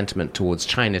type of sentiment towards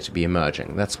China to be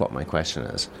emerging? That's what my question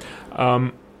is.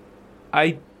 I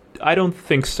don't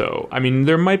think so. I mean,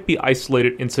 there might be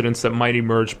isolated incidents that might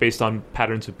emerge based on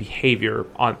patterns of behavior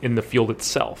in the field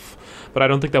itself, but I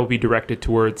don't think that would be directed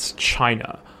towards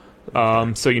China.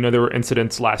 So, there were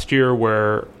incidents last year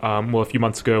where, a few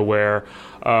months ago, where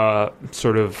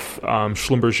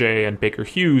Schlumberger and Baker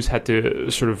Hughes had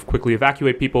to sort of quickly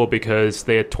evacuate people because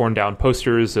they had torn down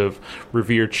posters of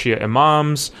revered Shia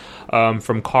imams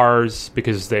from cars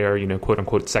because they are, quote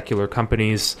unquote, secular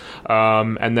companies.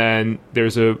 And then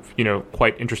there's a,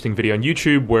 quite interesting video on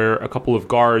YouTube where a couple of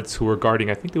guards who were guarding,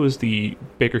 I think it was the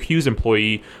Baker Hughes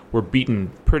employee, were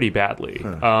beaten pretty badly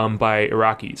by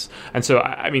Iraqis. And so,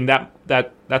 I mean, that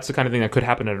that's the kind of thing that could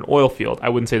happen at an oil field. I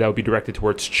wouldn't say that would be directed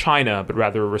towards China, but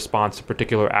rather a response to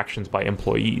particular actions by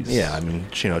employees. Yeah, I mean,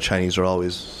 Chinese are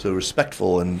always so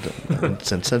respectful and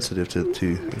sensitive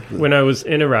to. When I was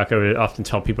in Iraq, I would often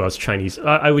tell people I was Chinese.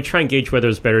 I would try and gauge whether it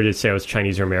was better to say I was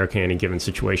Chinese or American in a given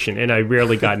situation, and I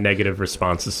rarely got negative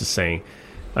responses to saying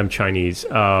I'm Chinese.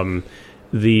 And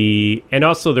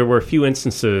also there were a few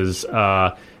instances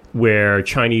where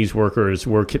Chinese workers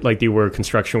were they were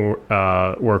construction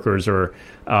workers or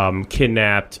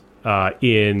kidnapped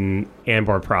in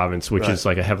Anbar province, which is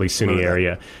like a heavily Sunni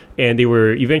area, and they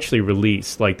were eventually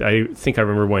released. Like I think I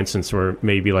remember one instance where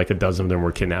maybe like a dozen of them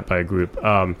were kidnapped by a group,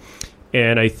 and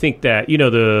I think that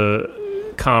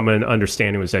the common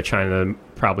understanding was that China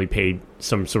probably paid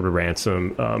some sort of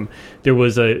ransom. There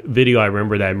was a video I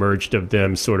remember that emerged of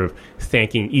them sort of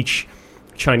thanking each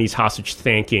Chinese hostage,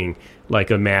 thanking like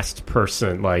a masked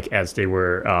person, like as they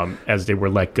were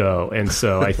let go. And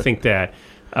so I think that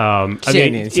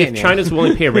if China's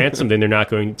willing to pay a ransom, then they're not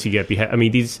going to get beheaded. I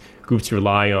mean, these groups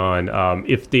rely on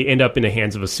if they end up in the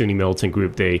hands of a Sunni militant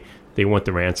group, they want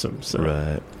the ransom. So.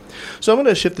 Right. So I'm going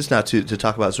to shift this now to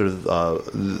talk about sort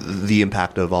of the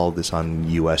impact of all of this on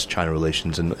U.S.-China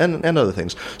relations and other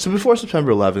things. So before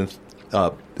September 11th,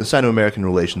 the Sino-American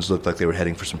relations looked like they were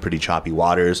heading for some pretty choppy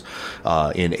waters.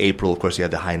 In April, of course, you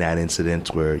had the Hainan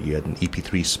incident where you had an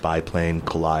EP-3 spy plane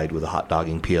collide with a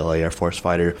hot-dogging PLA Air Force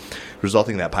fighter,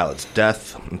 resulting in that pilot's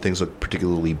death. And things looked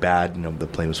particularly bad. The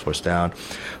plane was forced down.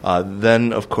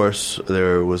 Then, of course,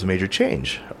 there was a major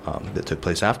change that took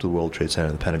place after the World Trade Center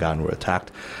and the Pentagon were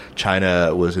attacked.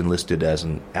 China was enlisted as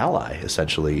an ally,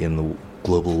 essentially, in the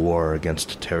global war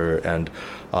against terror. And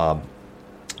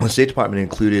the State Department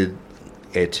included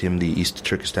the East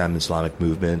Turkestan Islamic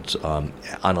movement on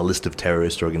a list of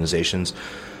terrorist organizations.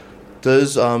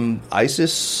 Does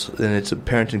ISIS and its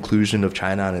apparent inclusion of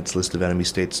China on its list of enemy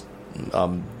states,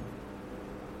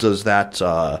 does that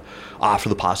offer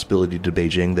the possibility to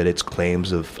Beijing that its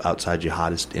claims of outside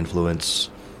jihadist influence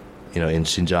in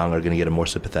Xinjiang are going to get a more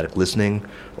sympathetic listening,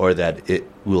 or that it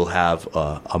will have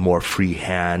a more free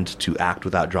hand to act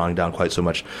without drawing down quite so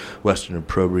much Western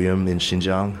opprobrium in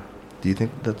Xinjiang? Do you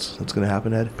think that's going to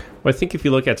happen, Ed? Well, I think if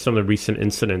you look at some of the recent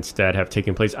incidents that have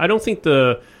taken place, I don't think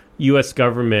the U.S.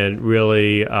 government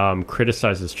really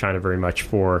criticizes China very much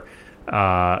for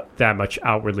that much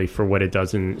outwardly for what it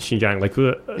does in Xinjiang. Like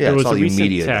there was a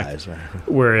recent attack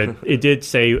where it did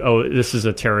say, "Oh, this is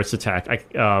a terrorist attack." I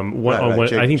think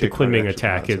the Kunming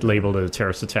attack it labeled it a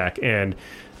terrorist attack, and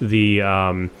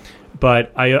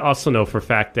but I also know for a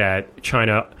fact that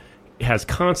China has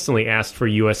constantly asked for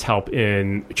U.S. help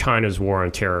in China's war on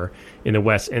terror in the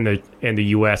West, and the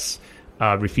U.S.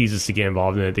 Refuses to get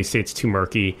involved in it. They say it's too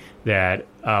murky, that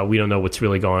we don't know what's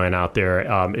really going on out there.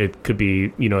 It could be,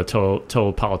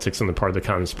 total politics on the part of the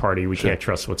Communist Party. We can't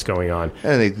trust what's going on.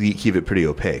 And they keep it pretty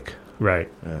opaque. Right.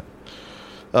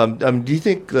 Do you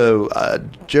think, though,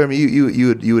 Jeremy,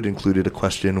 you had included a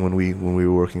question when we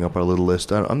were working up our little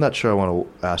list. I'm not sure I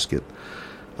want to ask it.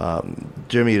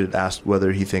 Jeremy had asked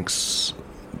whether he thinks...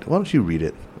 Why don't you read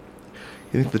it?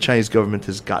 You think the Chinese government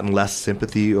has gotten less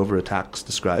sympathy over attacks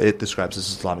it describes as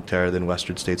Islamic terror than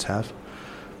Western states have?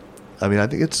 I mean, I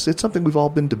think it's something we've all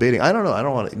been debating. I don't know. I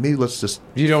don't want to... Maybe let's just...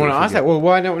 You don't want to ask that? Well,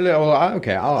 why don't... Well,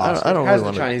 okay, I'll ask. Has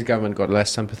the Chinese government got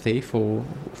less sympathy for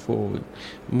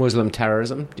Muslim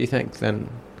terrorism, do you think, than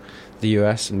the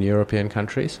US and European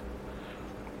countries?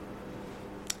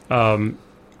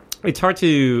 It's hard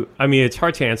to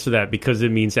answer that because it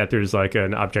means that there's like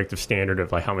an objective standard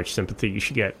of like how much sympathy you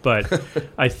should get. But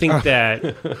I think that,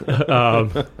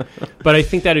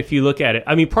 if you look at it,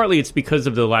 I mean, partly it's because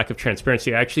of the lack of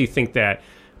transparency. I actually think that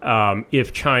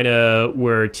if China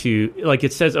were to, like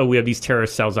it says, we have these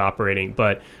terrorist cells operating,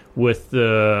 but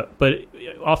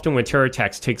often when terror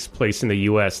attacks takes place in the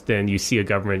U.S., then you see a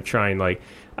government trying, like,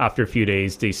 after a few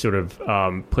days, they sort of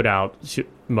put out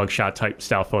mugshot type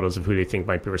style photos of who they think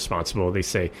might be responsible. They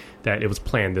say that it was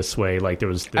planned this way, like there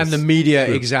was this, and the media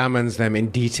examines them in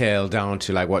detail down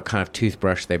to like what kind of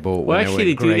toothbrush they bought. Well, when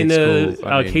actually, they were in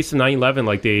the case of 9/11,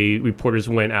 like reporters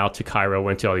went out to Cairo,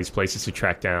 went to all these places to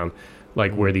track down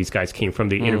like where these guys came from.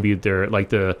 They interviewed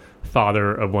the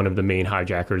father of one of the main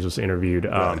hijackers was interviewed.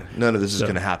 Right. None of this is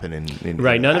going to happen in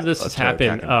none of this has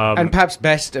happened. And perhaps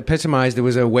best epitomized, there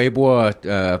was a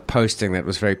Weibo posting that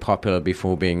was very popular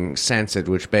before being censored,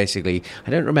 which basically, I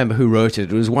don't remember who wrote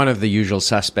it. It was one of the usual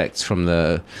suspects from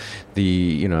the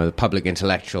public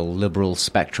intellectual liberal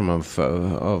spectrum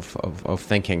of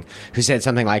thinking, who said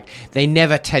something like, they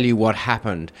never tell you what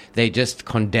happened, they just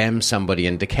condemn somebody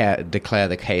and declare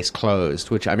the case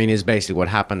closed, which I mean is basically what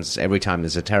happens every time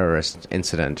there's a terrorist terrorist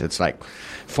incident. It's like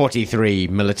 43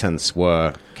 militants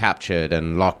were captured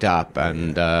and locked up,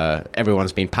 and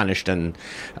everyone's been punished, and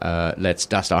let's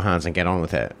dust our hands and get on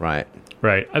with it, right?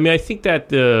 Right. I mean, I think that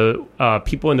the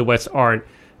people in the West aren't,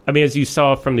 I mean, as you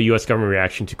saw from the U.S. government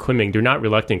reaction to Kunming, they're not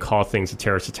reluctant to call things a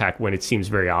terrorist attack when it seems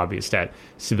very obvious that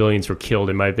civilians were killed.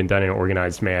 It might have been done in an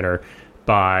organized manner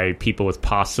by people with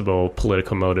possible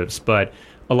political motives. But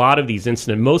a lot of these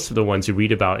incidents, most of the ones you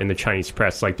read about in the Chinese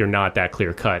press, like, they're not that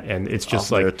clear cut, and it's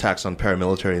just like attacks on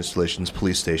paramilitary installations,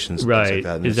 police stations, right? Things like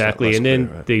that, and exactly. And then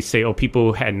clear, they say, "Oh,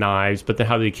 people had knives," but then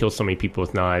how did they kill so many people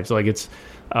with knives? Like, it's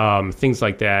things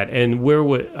like that. And where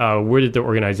did the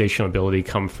organizational ability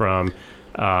come from?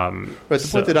 Right. The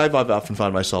point that I've often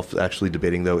found myself actually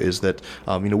debating, though, is that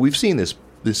we've seen this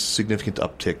significant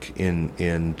uptick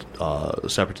in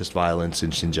separatist violence in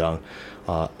Xinjiang.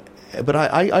 But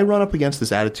I run up against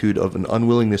this attitude of an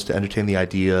unwillingness to entertain the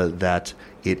idea that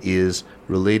it is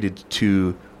related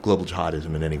to global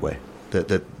jihadism in any way.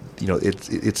 That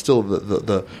it's still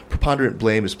the preponderant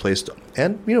blame is placed,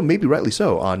 and maybe rightly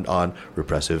so, on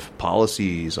repressive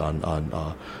policies,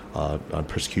 on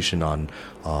persecution, on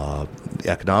the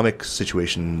economic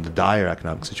situation, the dire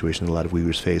economic situation a lot of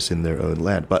Uyghurs face in their own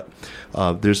land. But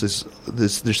there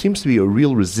seems to be a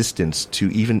real resistance to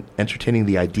even entertaining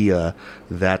the idea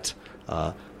that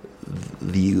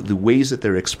the ways that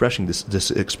they're expressing this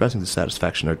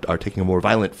dissatisfaction are taking a more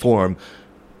violent form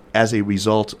as a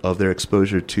result of their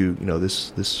exposure to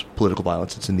this political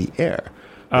violence that's in the air.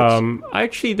 I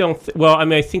actually don't.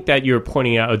 I think that you're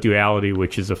pointing out a duality,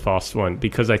 which is a false one,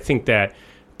 because I think that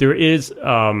there is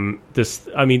this.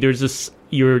 I mean, there's this.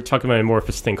 You're talking about an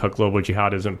amorphous thing called global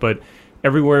jihadism, but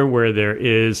everywhere where there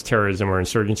is terrorism or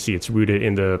insurgency, it's rooted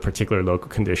in the particular local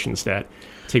conditions that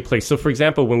take place. So, for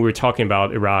example, when we were talking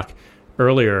about Iraq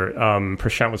earlier,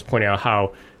 Prashant was pointing out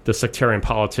how the sectarian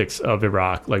politics of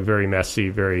Iraq, like, very messy,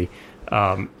 very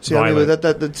violent. I mean,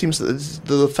 that seems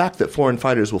the fact that foreign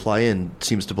fighters will fly in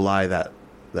seems to belie that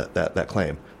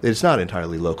claim. It's not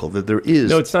entirely local. That there is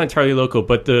no, it's not entirely local,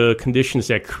 but the conditions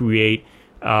that create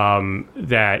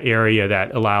that area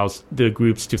that allows the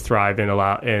groups to thrive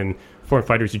and foreign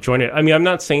fighters to join it. I mean, I'm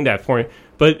not saying that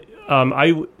but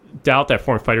I doubt that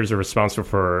foreign fighters are responsible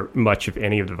for much of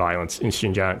any of the violence in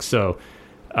Xinjiang. So.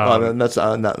 That's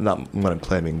not what I'm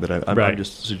claiming, but I'm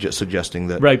just suggesting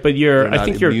that. Right, but I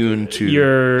think you're immune to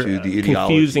the ideology.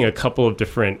 Confusing a couple of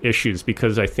different issues,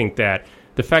 because I think that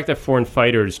the fact that foreign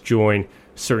fighters join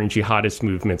certain jihadist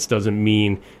movements doesn't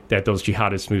mean that those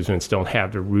jihadist movements don't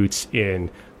have their roots in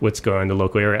what's going on in the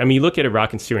local area. I mean, you look at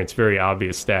Iraq and Syria, it's very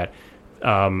obvious that.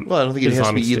 I don't think it has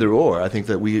to be either or. I think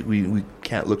that we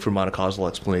can't look for monocausal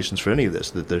explanations for any of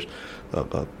this. That there's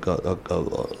a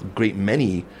great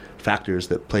many factors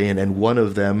that play in, and one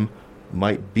of them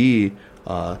might be,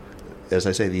 as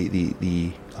I say,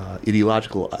 the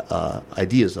ideological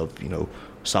ideas of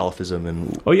Salafism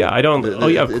and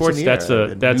of course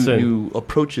that's new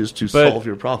approaches to solve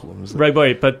your problems.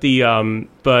 Right, but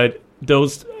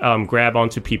those grab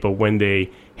onto people when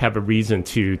they have a reason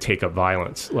to take up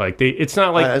violence. Like it's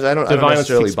not like I don't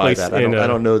necessarily buy that. I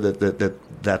don't know that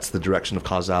that's the direction of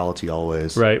causality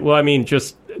always. Right. Well, I mean,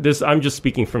 I'm just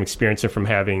speaking from experience and from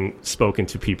having spoken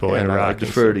to people in Iraq. I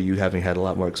defer to you having had a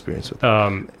lot more experience with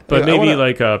it. But maybe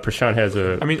Prashant has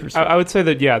a... I mean, I would say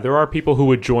that, there are people who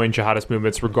would join jihadist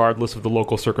movements regardless of the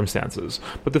local circumstances.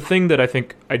 But the thing that I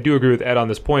think I do agree with Ed on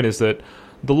this point is that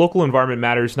the local environment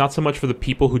matters not so much for the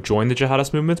people who join the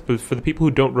jihadist movements, but for the people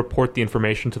who don't report the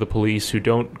information to the police, who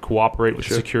don't cooperate with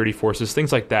the security forces,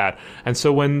 things like that. And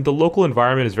so when the local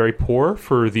environment is very poor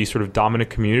for the sort of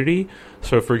dominant community,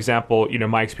 so for example,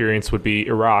 my experience would be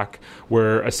Iraq,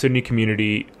 where a Sunni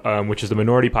community, which is the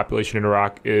minority population in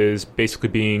Iraq, is basically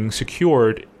being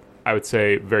secured, I would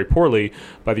say, very poorly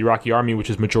by the Iraqi army,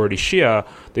 which is majority Shia.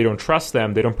 They don't trust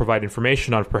them. They don't provide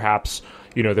information on perhaps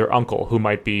their uncle who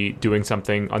might be doing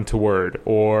something untoward,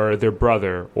 or their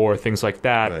brother, or things like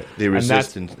that. Right. They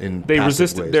resist in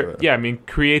passive ways. Right? Yeah, I mean,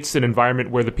 creates an environment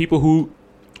where the people who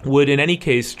would in any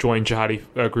case join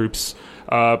jihadi groups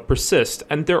persist.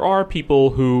 And there are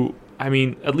people who, I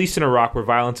mean, at least in Iraq, where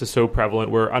violence is so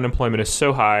prevalent, where unemployment is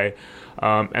so high,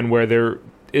 and where there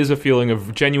is a feeling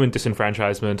of genuine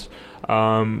disenfranchisement,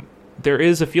 there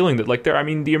is a feeling that,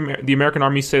 the American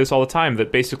army say this all the time,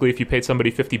 that basically if you paid somebody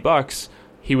 $50,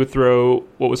 he would throw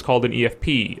what was called an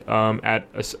EFP at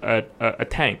a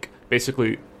tank,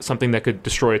 basically something that could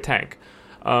destroy a tank.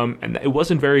 And it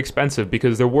wasn't very expensive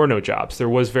because there were no jobs. There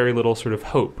was very little sort of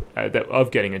hope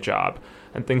of getting a job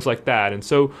and things like that. And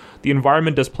so the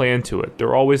environment does play into it. There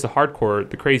are always the hardcore,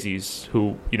 the crazies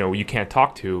who, you can't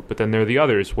talk to, but then there are the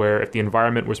others where if the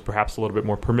environment was perhaps a little bit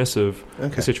more permissive,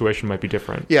 the situation might be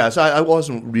different. Yeah, so I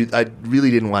really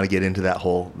didn't want to get into that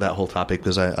whole topic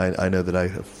because I know that I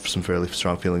have some fairly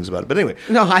strong feelings about it. But anyway.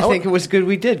 No, I think it was good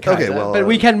we did, Kaiser. Okay, well, but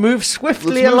we can move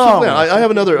swiftly let's move along. swiftly on. I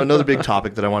have another big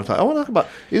topic that I want to talk. I want to talk about,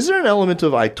 is there an element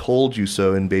of I told you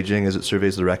so in Beijing as it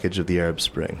surveys the wreckage of the Arab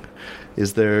Spring?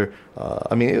 Is there,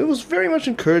 it was very much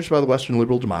encouraged by the Western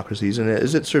liberal democracies, and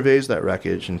as it surveys that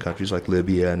wreckage in countries like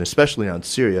Libya and especially on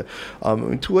Syria,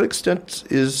 to what extent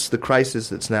is the crisis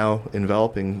that's now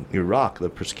enveloping Iraq, the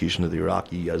persecution of the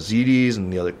Iraqi Yazidis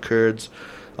and the other Kurds,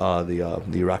 the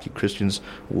Iraqi Christians'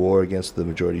 war against the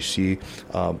majority Shia,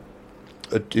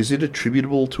 is it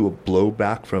attributable to a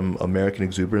blowback from American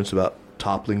exuberance about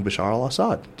toppling Bashar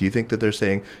al-Assad? Do you think that they're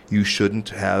saying you shouldn't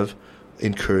have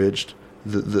encouraged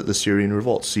the Syrian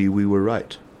revolt? See, we were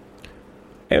right.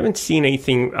 I haven't seen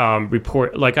anything I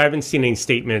haven't seen any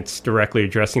statements directly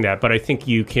addressing that, but I think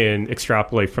you can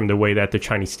extrapolate from the way that the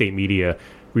Chinese state media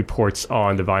reports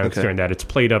on the violence during that. It's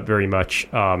played up very much,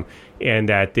 and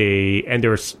that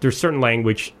there's certain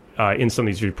language in some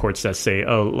of these reports that say,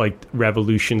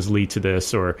 revolutions lead to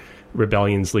this or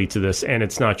rebellions lead to this, and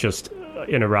it's not just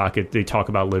in Iraq. They talk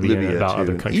about Libya and about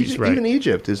other countries. Right. Even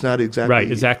Egypt is not exactly...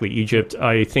 Right, exactly. Egypt,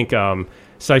 I think... so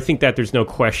I think that there's no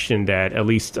question that at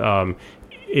least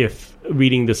if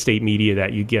reading the state media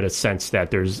that you get a sense that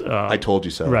there's... I told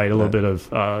you so. Right, a little bit of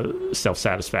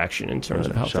self-satisfaction in terms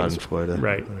of how things...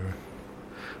 Right. Whatever.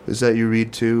 Is that your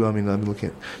read too? I mean, I'm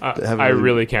looking at... I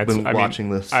really can't... been watching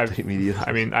the state media.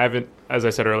 I mean, I haven't... As I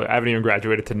said earlier, I haven't even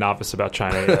graduated to novice about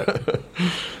China yet.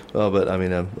 Well, but I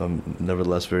mean, I'm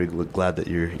nevertheless very glad that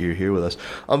you're here with us.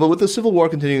 But with the civil war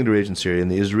continuing to rage in Syria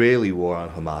and the Israeli war on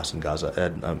Hamas and Gaza,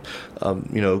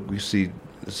 and we see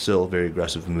still very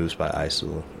aggressive moves by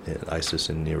ISIS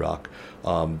in Iraq.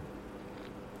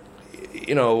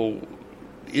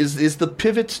 Is the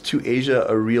pivot to Asia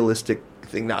a realistic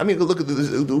thing now? I mean, look at this,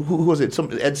 who was it?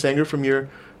 Ed Sanger from your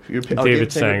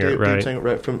David Sanger, right? David Sanger,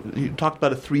 right. You talked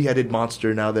about a three-headed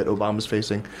monster now that Obama's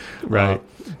facing, right?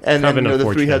 And then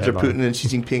the three heads are Putin and Xi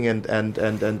Jinping and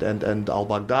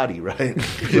al-Baghdadi, right?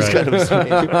 Right. Kind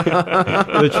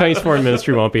of the Chinese foreign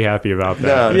ministry won't be happy about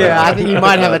that. No, I think you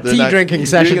might have a tea drinking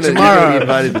session tomorrow,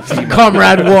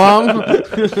 Comrade Wong.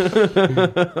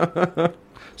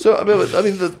 So I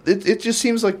mean, it just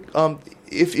seems like.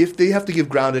 If they have to give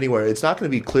ground anywhere, it's not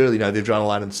going to be clearly now they've drawn a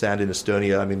line in the sand in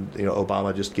Estonia. I mean,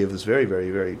 Obama just gave this very,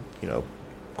 very, very,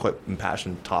 quite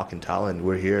impassioned talk in Tallinn.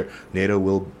 We're here. NATO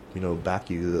will, back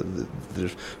you. They're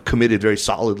committed very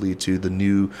solidly to the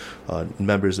new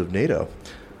members of NATO.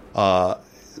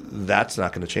 That's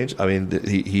not going to change. I mean,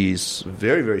 he's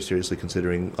very, very seriously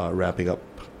considering ramping up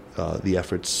the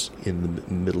efforts in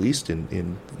the Middle East,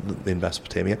 in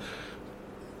Mesopotamia.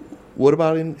 What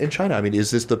about in China? I mean,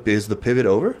 is the pivot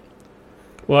over?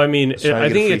 Well, I mean, I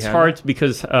think it's hard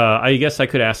because I guess I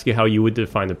could ask you how you would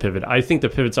define the pivot. I think the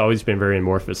pivot's always been very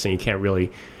amorphous, and you can't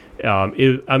really.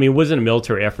 It wasn't a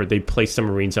military effort. They placed some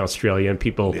Marines in Australia, and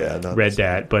people read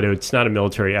that, but it's not a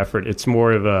military effort. It's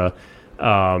more of a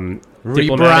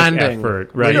diplomatic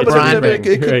effort, right? Yeah, but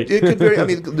it could vary. I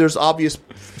mean, there's obvious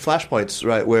flashpoints,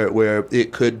 right, where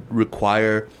it could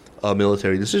require a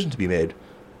military decision to be made.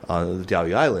 On the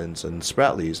Diaoyu Islands and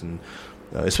Spratlys, and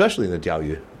especially in the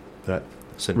Diaoyu.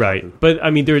 Right. But, I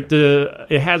mean,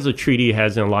 it has a treaty, it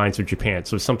has an alliance with Japan,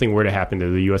 so if something were to happen there,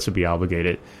 the U.S. would be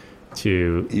obligated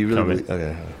to come in.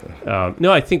 Okay.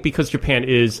 No, I think because Japan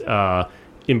is a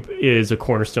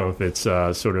cornerstone of its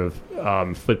sort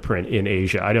of footprint in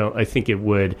Asia, I think it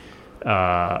would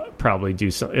probably do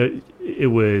some. It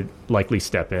would likely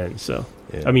step in. So,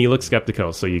 yeah. I mean, you look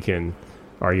skeptical, so you can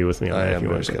argue with me on that. I am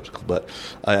very skeptical, but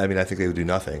I mean, I think they would do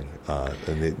nothing.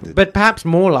 But perhaps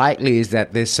more likely is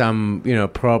that there's some,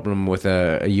 problem with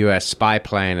a U.S. spy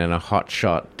plane and a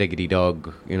hotshot diggity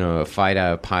dog, a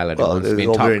fighter pilot. Well, it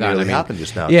all very nearly happened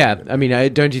just now. Yeah, I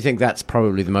mean, don't you think that's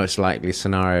probably the most likely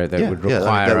scenario that would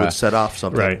require that would set off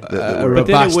something, right? A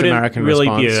robust American really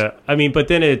response. But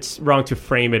then it's wrong to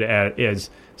frame it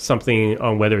as something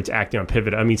on whether it's acting on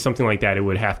pivot. I mean, something like that, there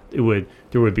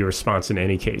would be a response in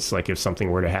any case, like if something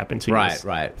were to happen to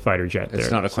a fighter jet. It's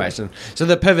not a question. So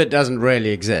the pivot doesn't really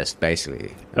exist,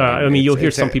 basically. I mean, you'll hear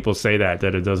some people say that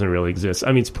it doesn't really exist. I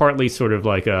mean, it's partly sort of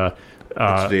like a...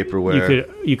 it's vaporware.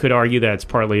 You could argue that it's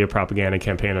partly a propaganda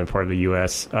campaign on the part of the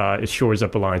U.S. It shores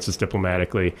up alliances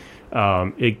diplomatically.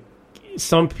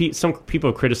 Some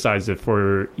people criticize it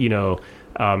for,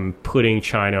 putting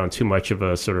China on too much of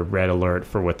a sort of red alert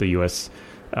for what the U.S.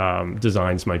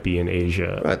 Designs might be in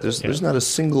Asia. Right. There's not a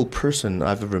single person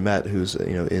I've ever met who's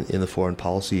in the foreign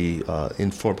policy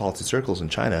circles in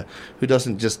China who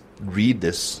doesn't just read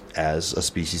this as a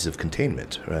species of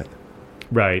containment. Right.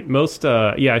 Right. Most.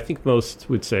 I think most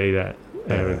would say that.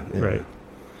 Right.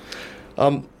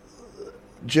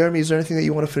 Jeremy, is there anything that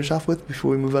you want to finish off with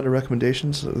before we move on to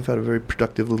recommendations? We've had a very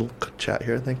productive little chat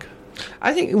here, I think.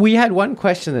 I think we had one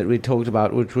question that we talked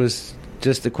about, which was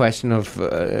just the question of,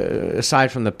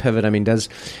 aside from the pivot, I mean,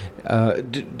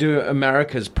 do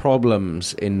America's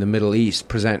problems in the Middle East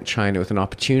present China with an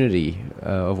opportunity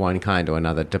of one kind or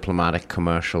another, diplomatic,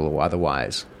 commercial, or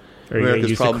otherwise? Are you going to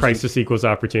use the crisis equals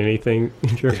opportunity thing?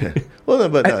 Yeah. Well, no,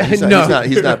 but no, he's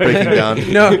not breaking down.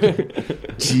 No.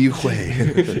 机会.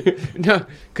 No,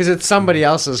 because it's somebody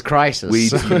else's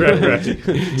crisis.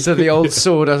 Right. So the old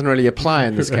saw doesn't really apply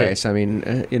in this case. I mean,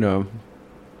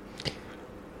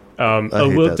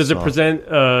 does it present?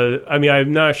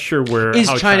 I'm not sure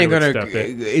how China would step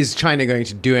in. Is China going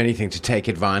to do anything to take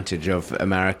advantage of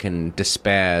American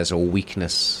despairs or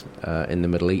weakness in the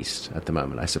Middle East at the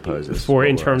moment? I suppose.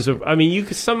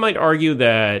 Some might argue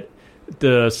that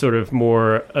the sort of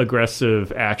more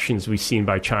aggressive actions we've seen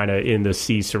by China in the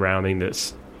sea surrounding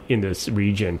this in this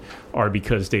region are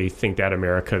because they think that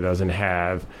America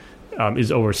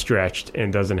is overstretched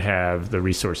and doesn't have the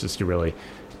resources to really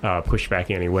push back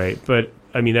anyway. But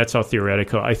I mean, that's all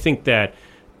theoretical. I think that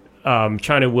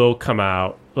China will come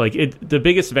out the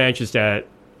biggest advantage is that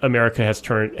America has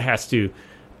to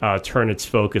turn its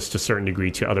focus to a certain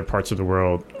degree to other parts of the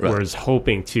world, whereas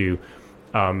hoping to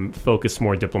focus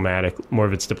more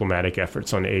of its diplomatic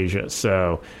efforts on Asia.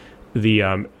 So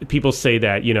the people say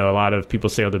that a lot of people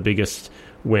say the biggest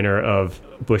winner of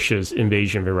Bush's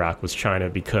invasion of Iraq was China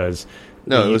because.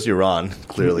 No, it was Iran,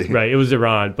 clearly. Right, it was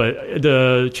Iran. But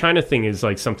the China thing is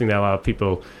something that a lot of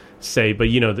people say, but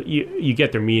you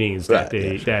get their meaning is that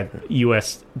that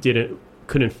U.S.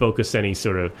 couldn't focus any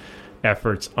sort of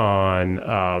efforts on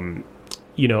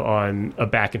on a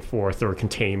back and forth or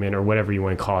containment or whatever you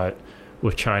want to call it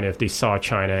with China if they saw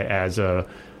China as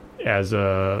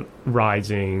a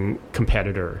rising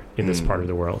competitor in this part of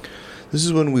the world. This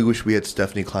is when we wish we had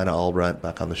Stephanie Kleine-Albrandt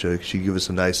back on the show. She'd give us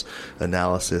a nice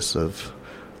analysis of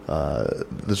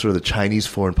the sort of the Chinese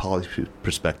foreign policy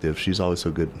perspective. She's always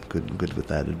so good with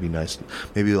that. It'd be nice.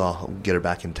 Maybe I'll get her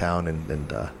back in town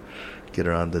and get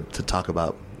her on to talk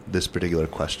about this particular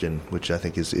question, which I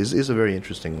think is a very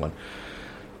interesting one.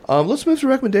 Let's move to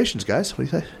recommendations, guys. What do you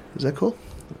think? Is that cool?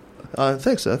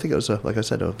 Thanks. I think it was, like I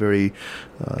said, a very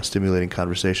stimulating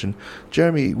conversation.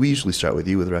 Jeremy, we usually start with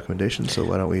you with recommendations, so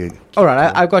why don't we... All right,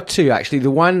 I've got two, actually.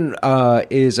 The one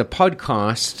is a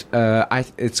podcast.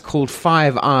 It's called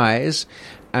Five Eyes,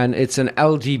 and it's an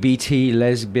LGBT,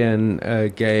 lesbian,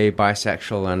 gay,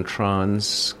 bisexual, and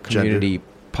trans community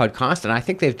podcast. And I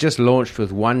think they've just launched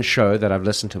with one show that I've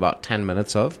listened to about 10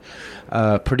 minutes of,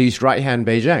 produced right here in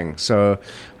Beijing. So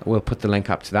we'll put the link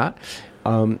up to that.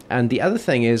 And the other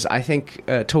thing is, I think,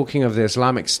 talking of the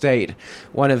Islamic State,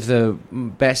 one of the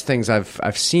best things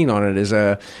I've seen on it is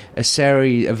a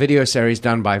video series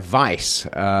done by Vice,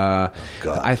 a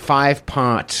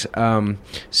 5-part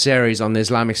series on the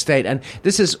Islamic State, and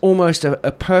this is almost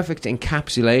a perfect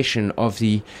encapsulation of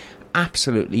the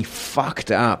absolutely fucked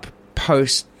up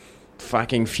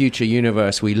post-fucking future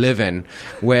universe we live in,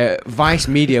 where Vice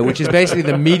Media, which is basically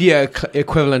the media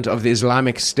equivalent of the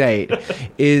Islamic State,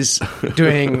 is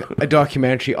doing a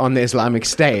documentary on the Islamic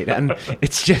State, and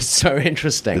it's just so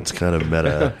interesting. It's kind of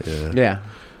meta. Yeah.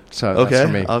 So that's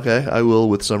for me. Okay. I will,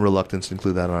 with some reluctance,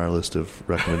 include that on our list of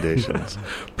recommendations.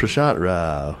 Prashant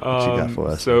Rao, what you got for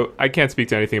us? So I can't speak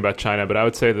to anything about China, but I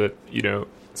would say that,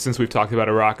 since we've talked about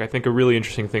Iraq, I think a really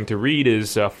interesting thing to read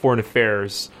is Foreign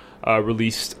Affairs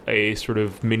released a sort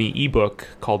of mini ebook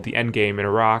called The Endgame in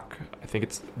Iraq. I think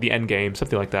it's The Endgame,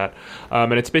 something like that.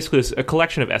 And it's basically a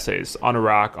collection of essays on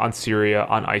Iraq, on Syria,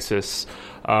 on ISIS.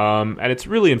 And it's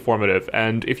really informative.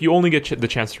 And if you only get the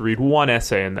chance to read one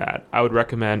essay in that, I would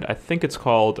recommend, I think it's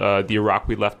called The Iraq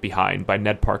We Left Behind by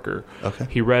Ned Parker. Okay.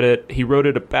 He wrote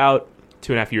it about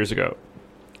 2.5 years ago.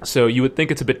 So you would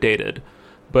think it's a bit dated.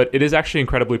 But it is actually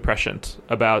incredibly prescient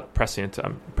about how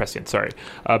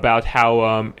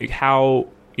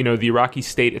the Iraqi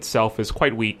state itself is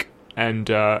quite weak, and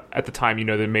at the time,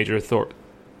 the major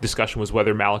discussion was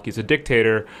whether Maliki is a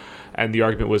dictator. And the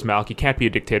argument was Maliki can't be a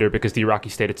dictator because the Iraqi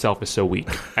state itself is so weak.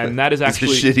 And that is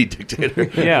actually... He's a shitty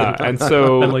dictator. Yeah, and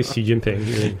so... Unlike Xi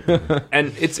Jinping.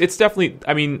 And it's definitely...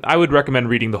 I mean, I would recommend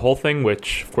reading the whole thing,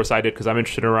 which, of course, I did because I'm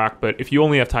interested in Iraq. But if you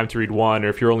only have time to read one, or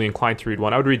if you're only inclined to read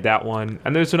one, I would read that one.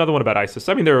 And there's another one about ISIS.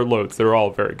 I mean, there are loads. They're all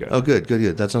very good. Oh, good.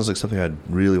 That sounds like something I'd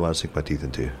really want to sink my teeth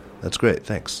into. That's great.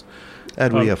 Thanks.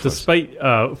 Ed, what do you have for us?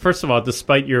 First of all,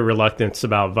 despite your reluctance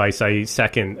about Vice, I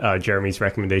second Jeremy's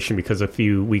recommendation because a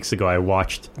few weeks ago I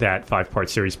watched that 5-part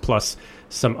series plus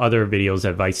some other videos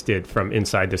that Vice did from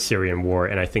inside the Syrian war,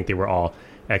 and I think they were all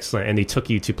excellent. And they took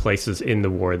you to places in the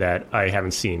war that I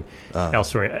haven't seen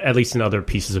elsewhere, at least in other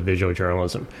pieces of visual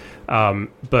journalism.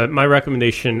 But my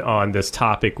recommendation on this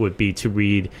topic would be to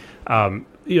read...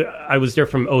 I was there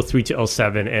from 03 to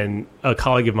 07, and a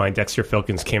colleague of mine, Dexter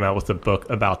Filkins, came out with a book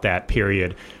about that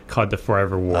period called The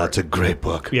Forever War. It's a great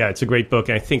book. Yeah, it's a great book,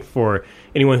 and I think for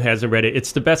anyone who hasn't read it,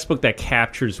 it's the best book that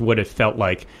captures what it felt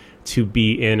like to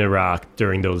be in Iraq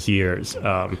during those years.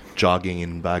 Jogging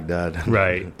in Baghdad.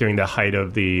 Right, during the height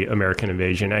of the American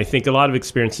invasion. I think a lot of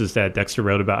experiences that Dexter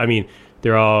wrote about, I mean,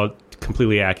 they're all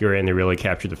completely accurate, and they really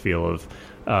capture the feel of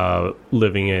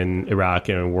living in Iraq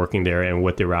and working there and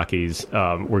what the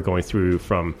Iraqis were going through,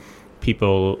 from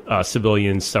people,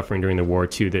 civilians suffering during the war,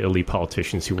 to the elite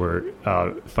politicians who were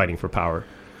fighting for power.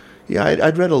 Yeah,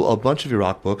 I'd read a bunch of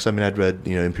Iraq books. I mean, I'd read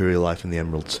Imperial Life in the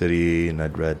Emerald City, and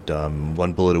I'd read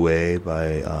One Bullet Away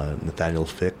by Nathaniel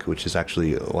Fick, which is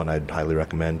actually one I'd highly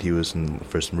recommend. He was in the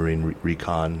 1st Marine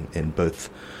Recon in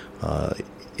both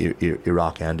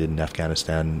Iraq and in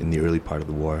Afghanistan in the early part of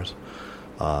the wars.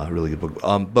 Really good book.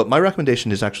 But my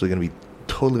recommendation is actually going to be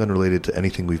totally unrelated to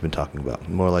anything we've been talking about.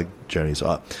 More like Jeremy's.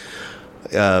 I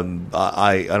don't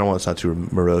want to sound too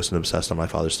morose and obsessed on my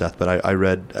father's death, but I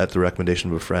read, at the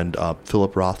recommendation of a friend,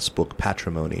 Philip Roth's book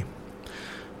Patrimony,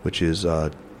 which is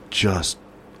just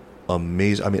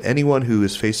amazing. I mean, anyone who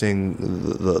is facing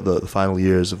the final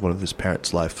years of one of his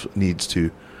parents' life needs to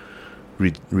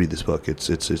read this book. You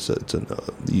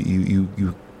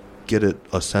get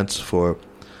a sense for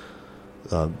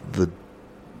the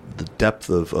depth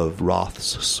of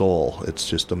Roth's soul. It's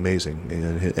just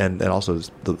amazing, and also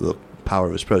the power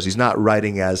of his prose. He's not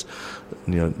writing as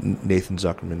Nathan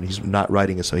Zuckerman. He's not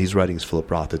writing as he's writing as Philip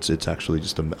Roth. It's actually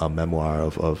just a memoir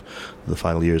of the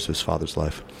final years of his father's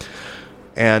life.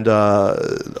 And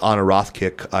on a Roth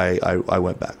kick, I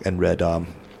went back and read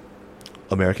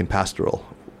American Pastoral,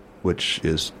 which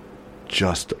is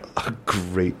just a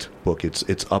great book.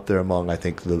 It's up there among, I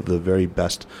think, the very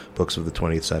best books of the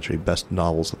 20th century, best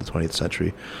novels of the 20th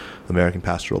century. American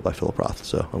Pastoral by Philip Roth.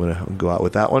 So I'm going to go out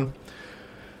with that one.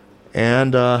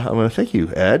 And I'm going to thank you,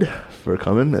 Ed, for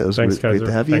coming. It was great to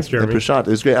have you. Thanks, Jeremy. And Prashant, it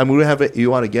was great. I'm going to have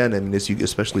you on again, and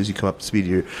especially as you come up to speed,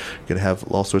 you're going to have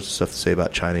all sorts of stuff to say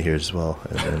about China here as well,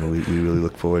 and we really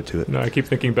look forward to it. No, I keep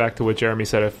thinking back to what Jeremy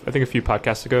said, I think a few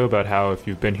podcasts ago, about how if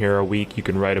you've been here a week, you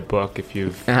can write a book. If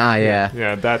you've...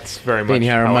 Yeah, that's very much been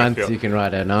here a how month, I feel. you can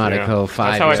write an article.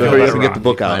 5 how I years. feel So about you can get the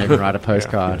book out. You can write a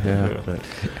postcard.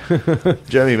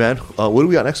 Jeremy, man, what do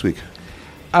we got next week?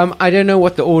 I don't know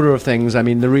what the order of things. I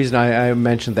mean, the reason I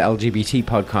mentioned the LGBT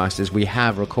podcast is we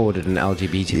have recorded an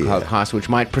LGBT podcast, which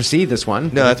might precede this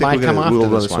one. No, I think we'll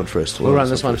run this one first. We'll run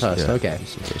this one first. Yeah. Okay. In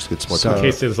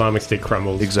case the Islamic State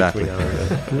crumbles. Exactly.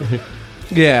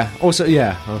 Yeah. Also,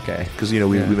 yeah. Okay. Because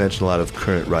we mentioned a lot of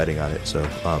current writing on it. So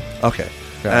okay.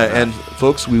 And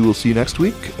folks, we will see you next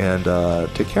week. And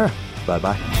take care. Bye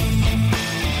bye.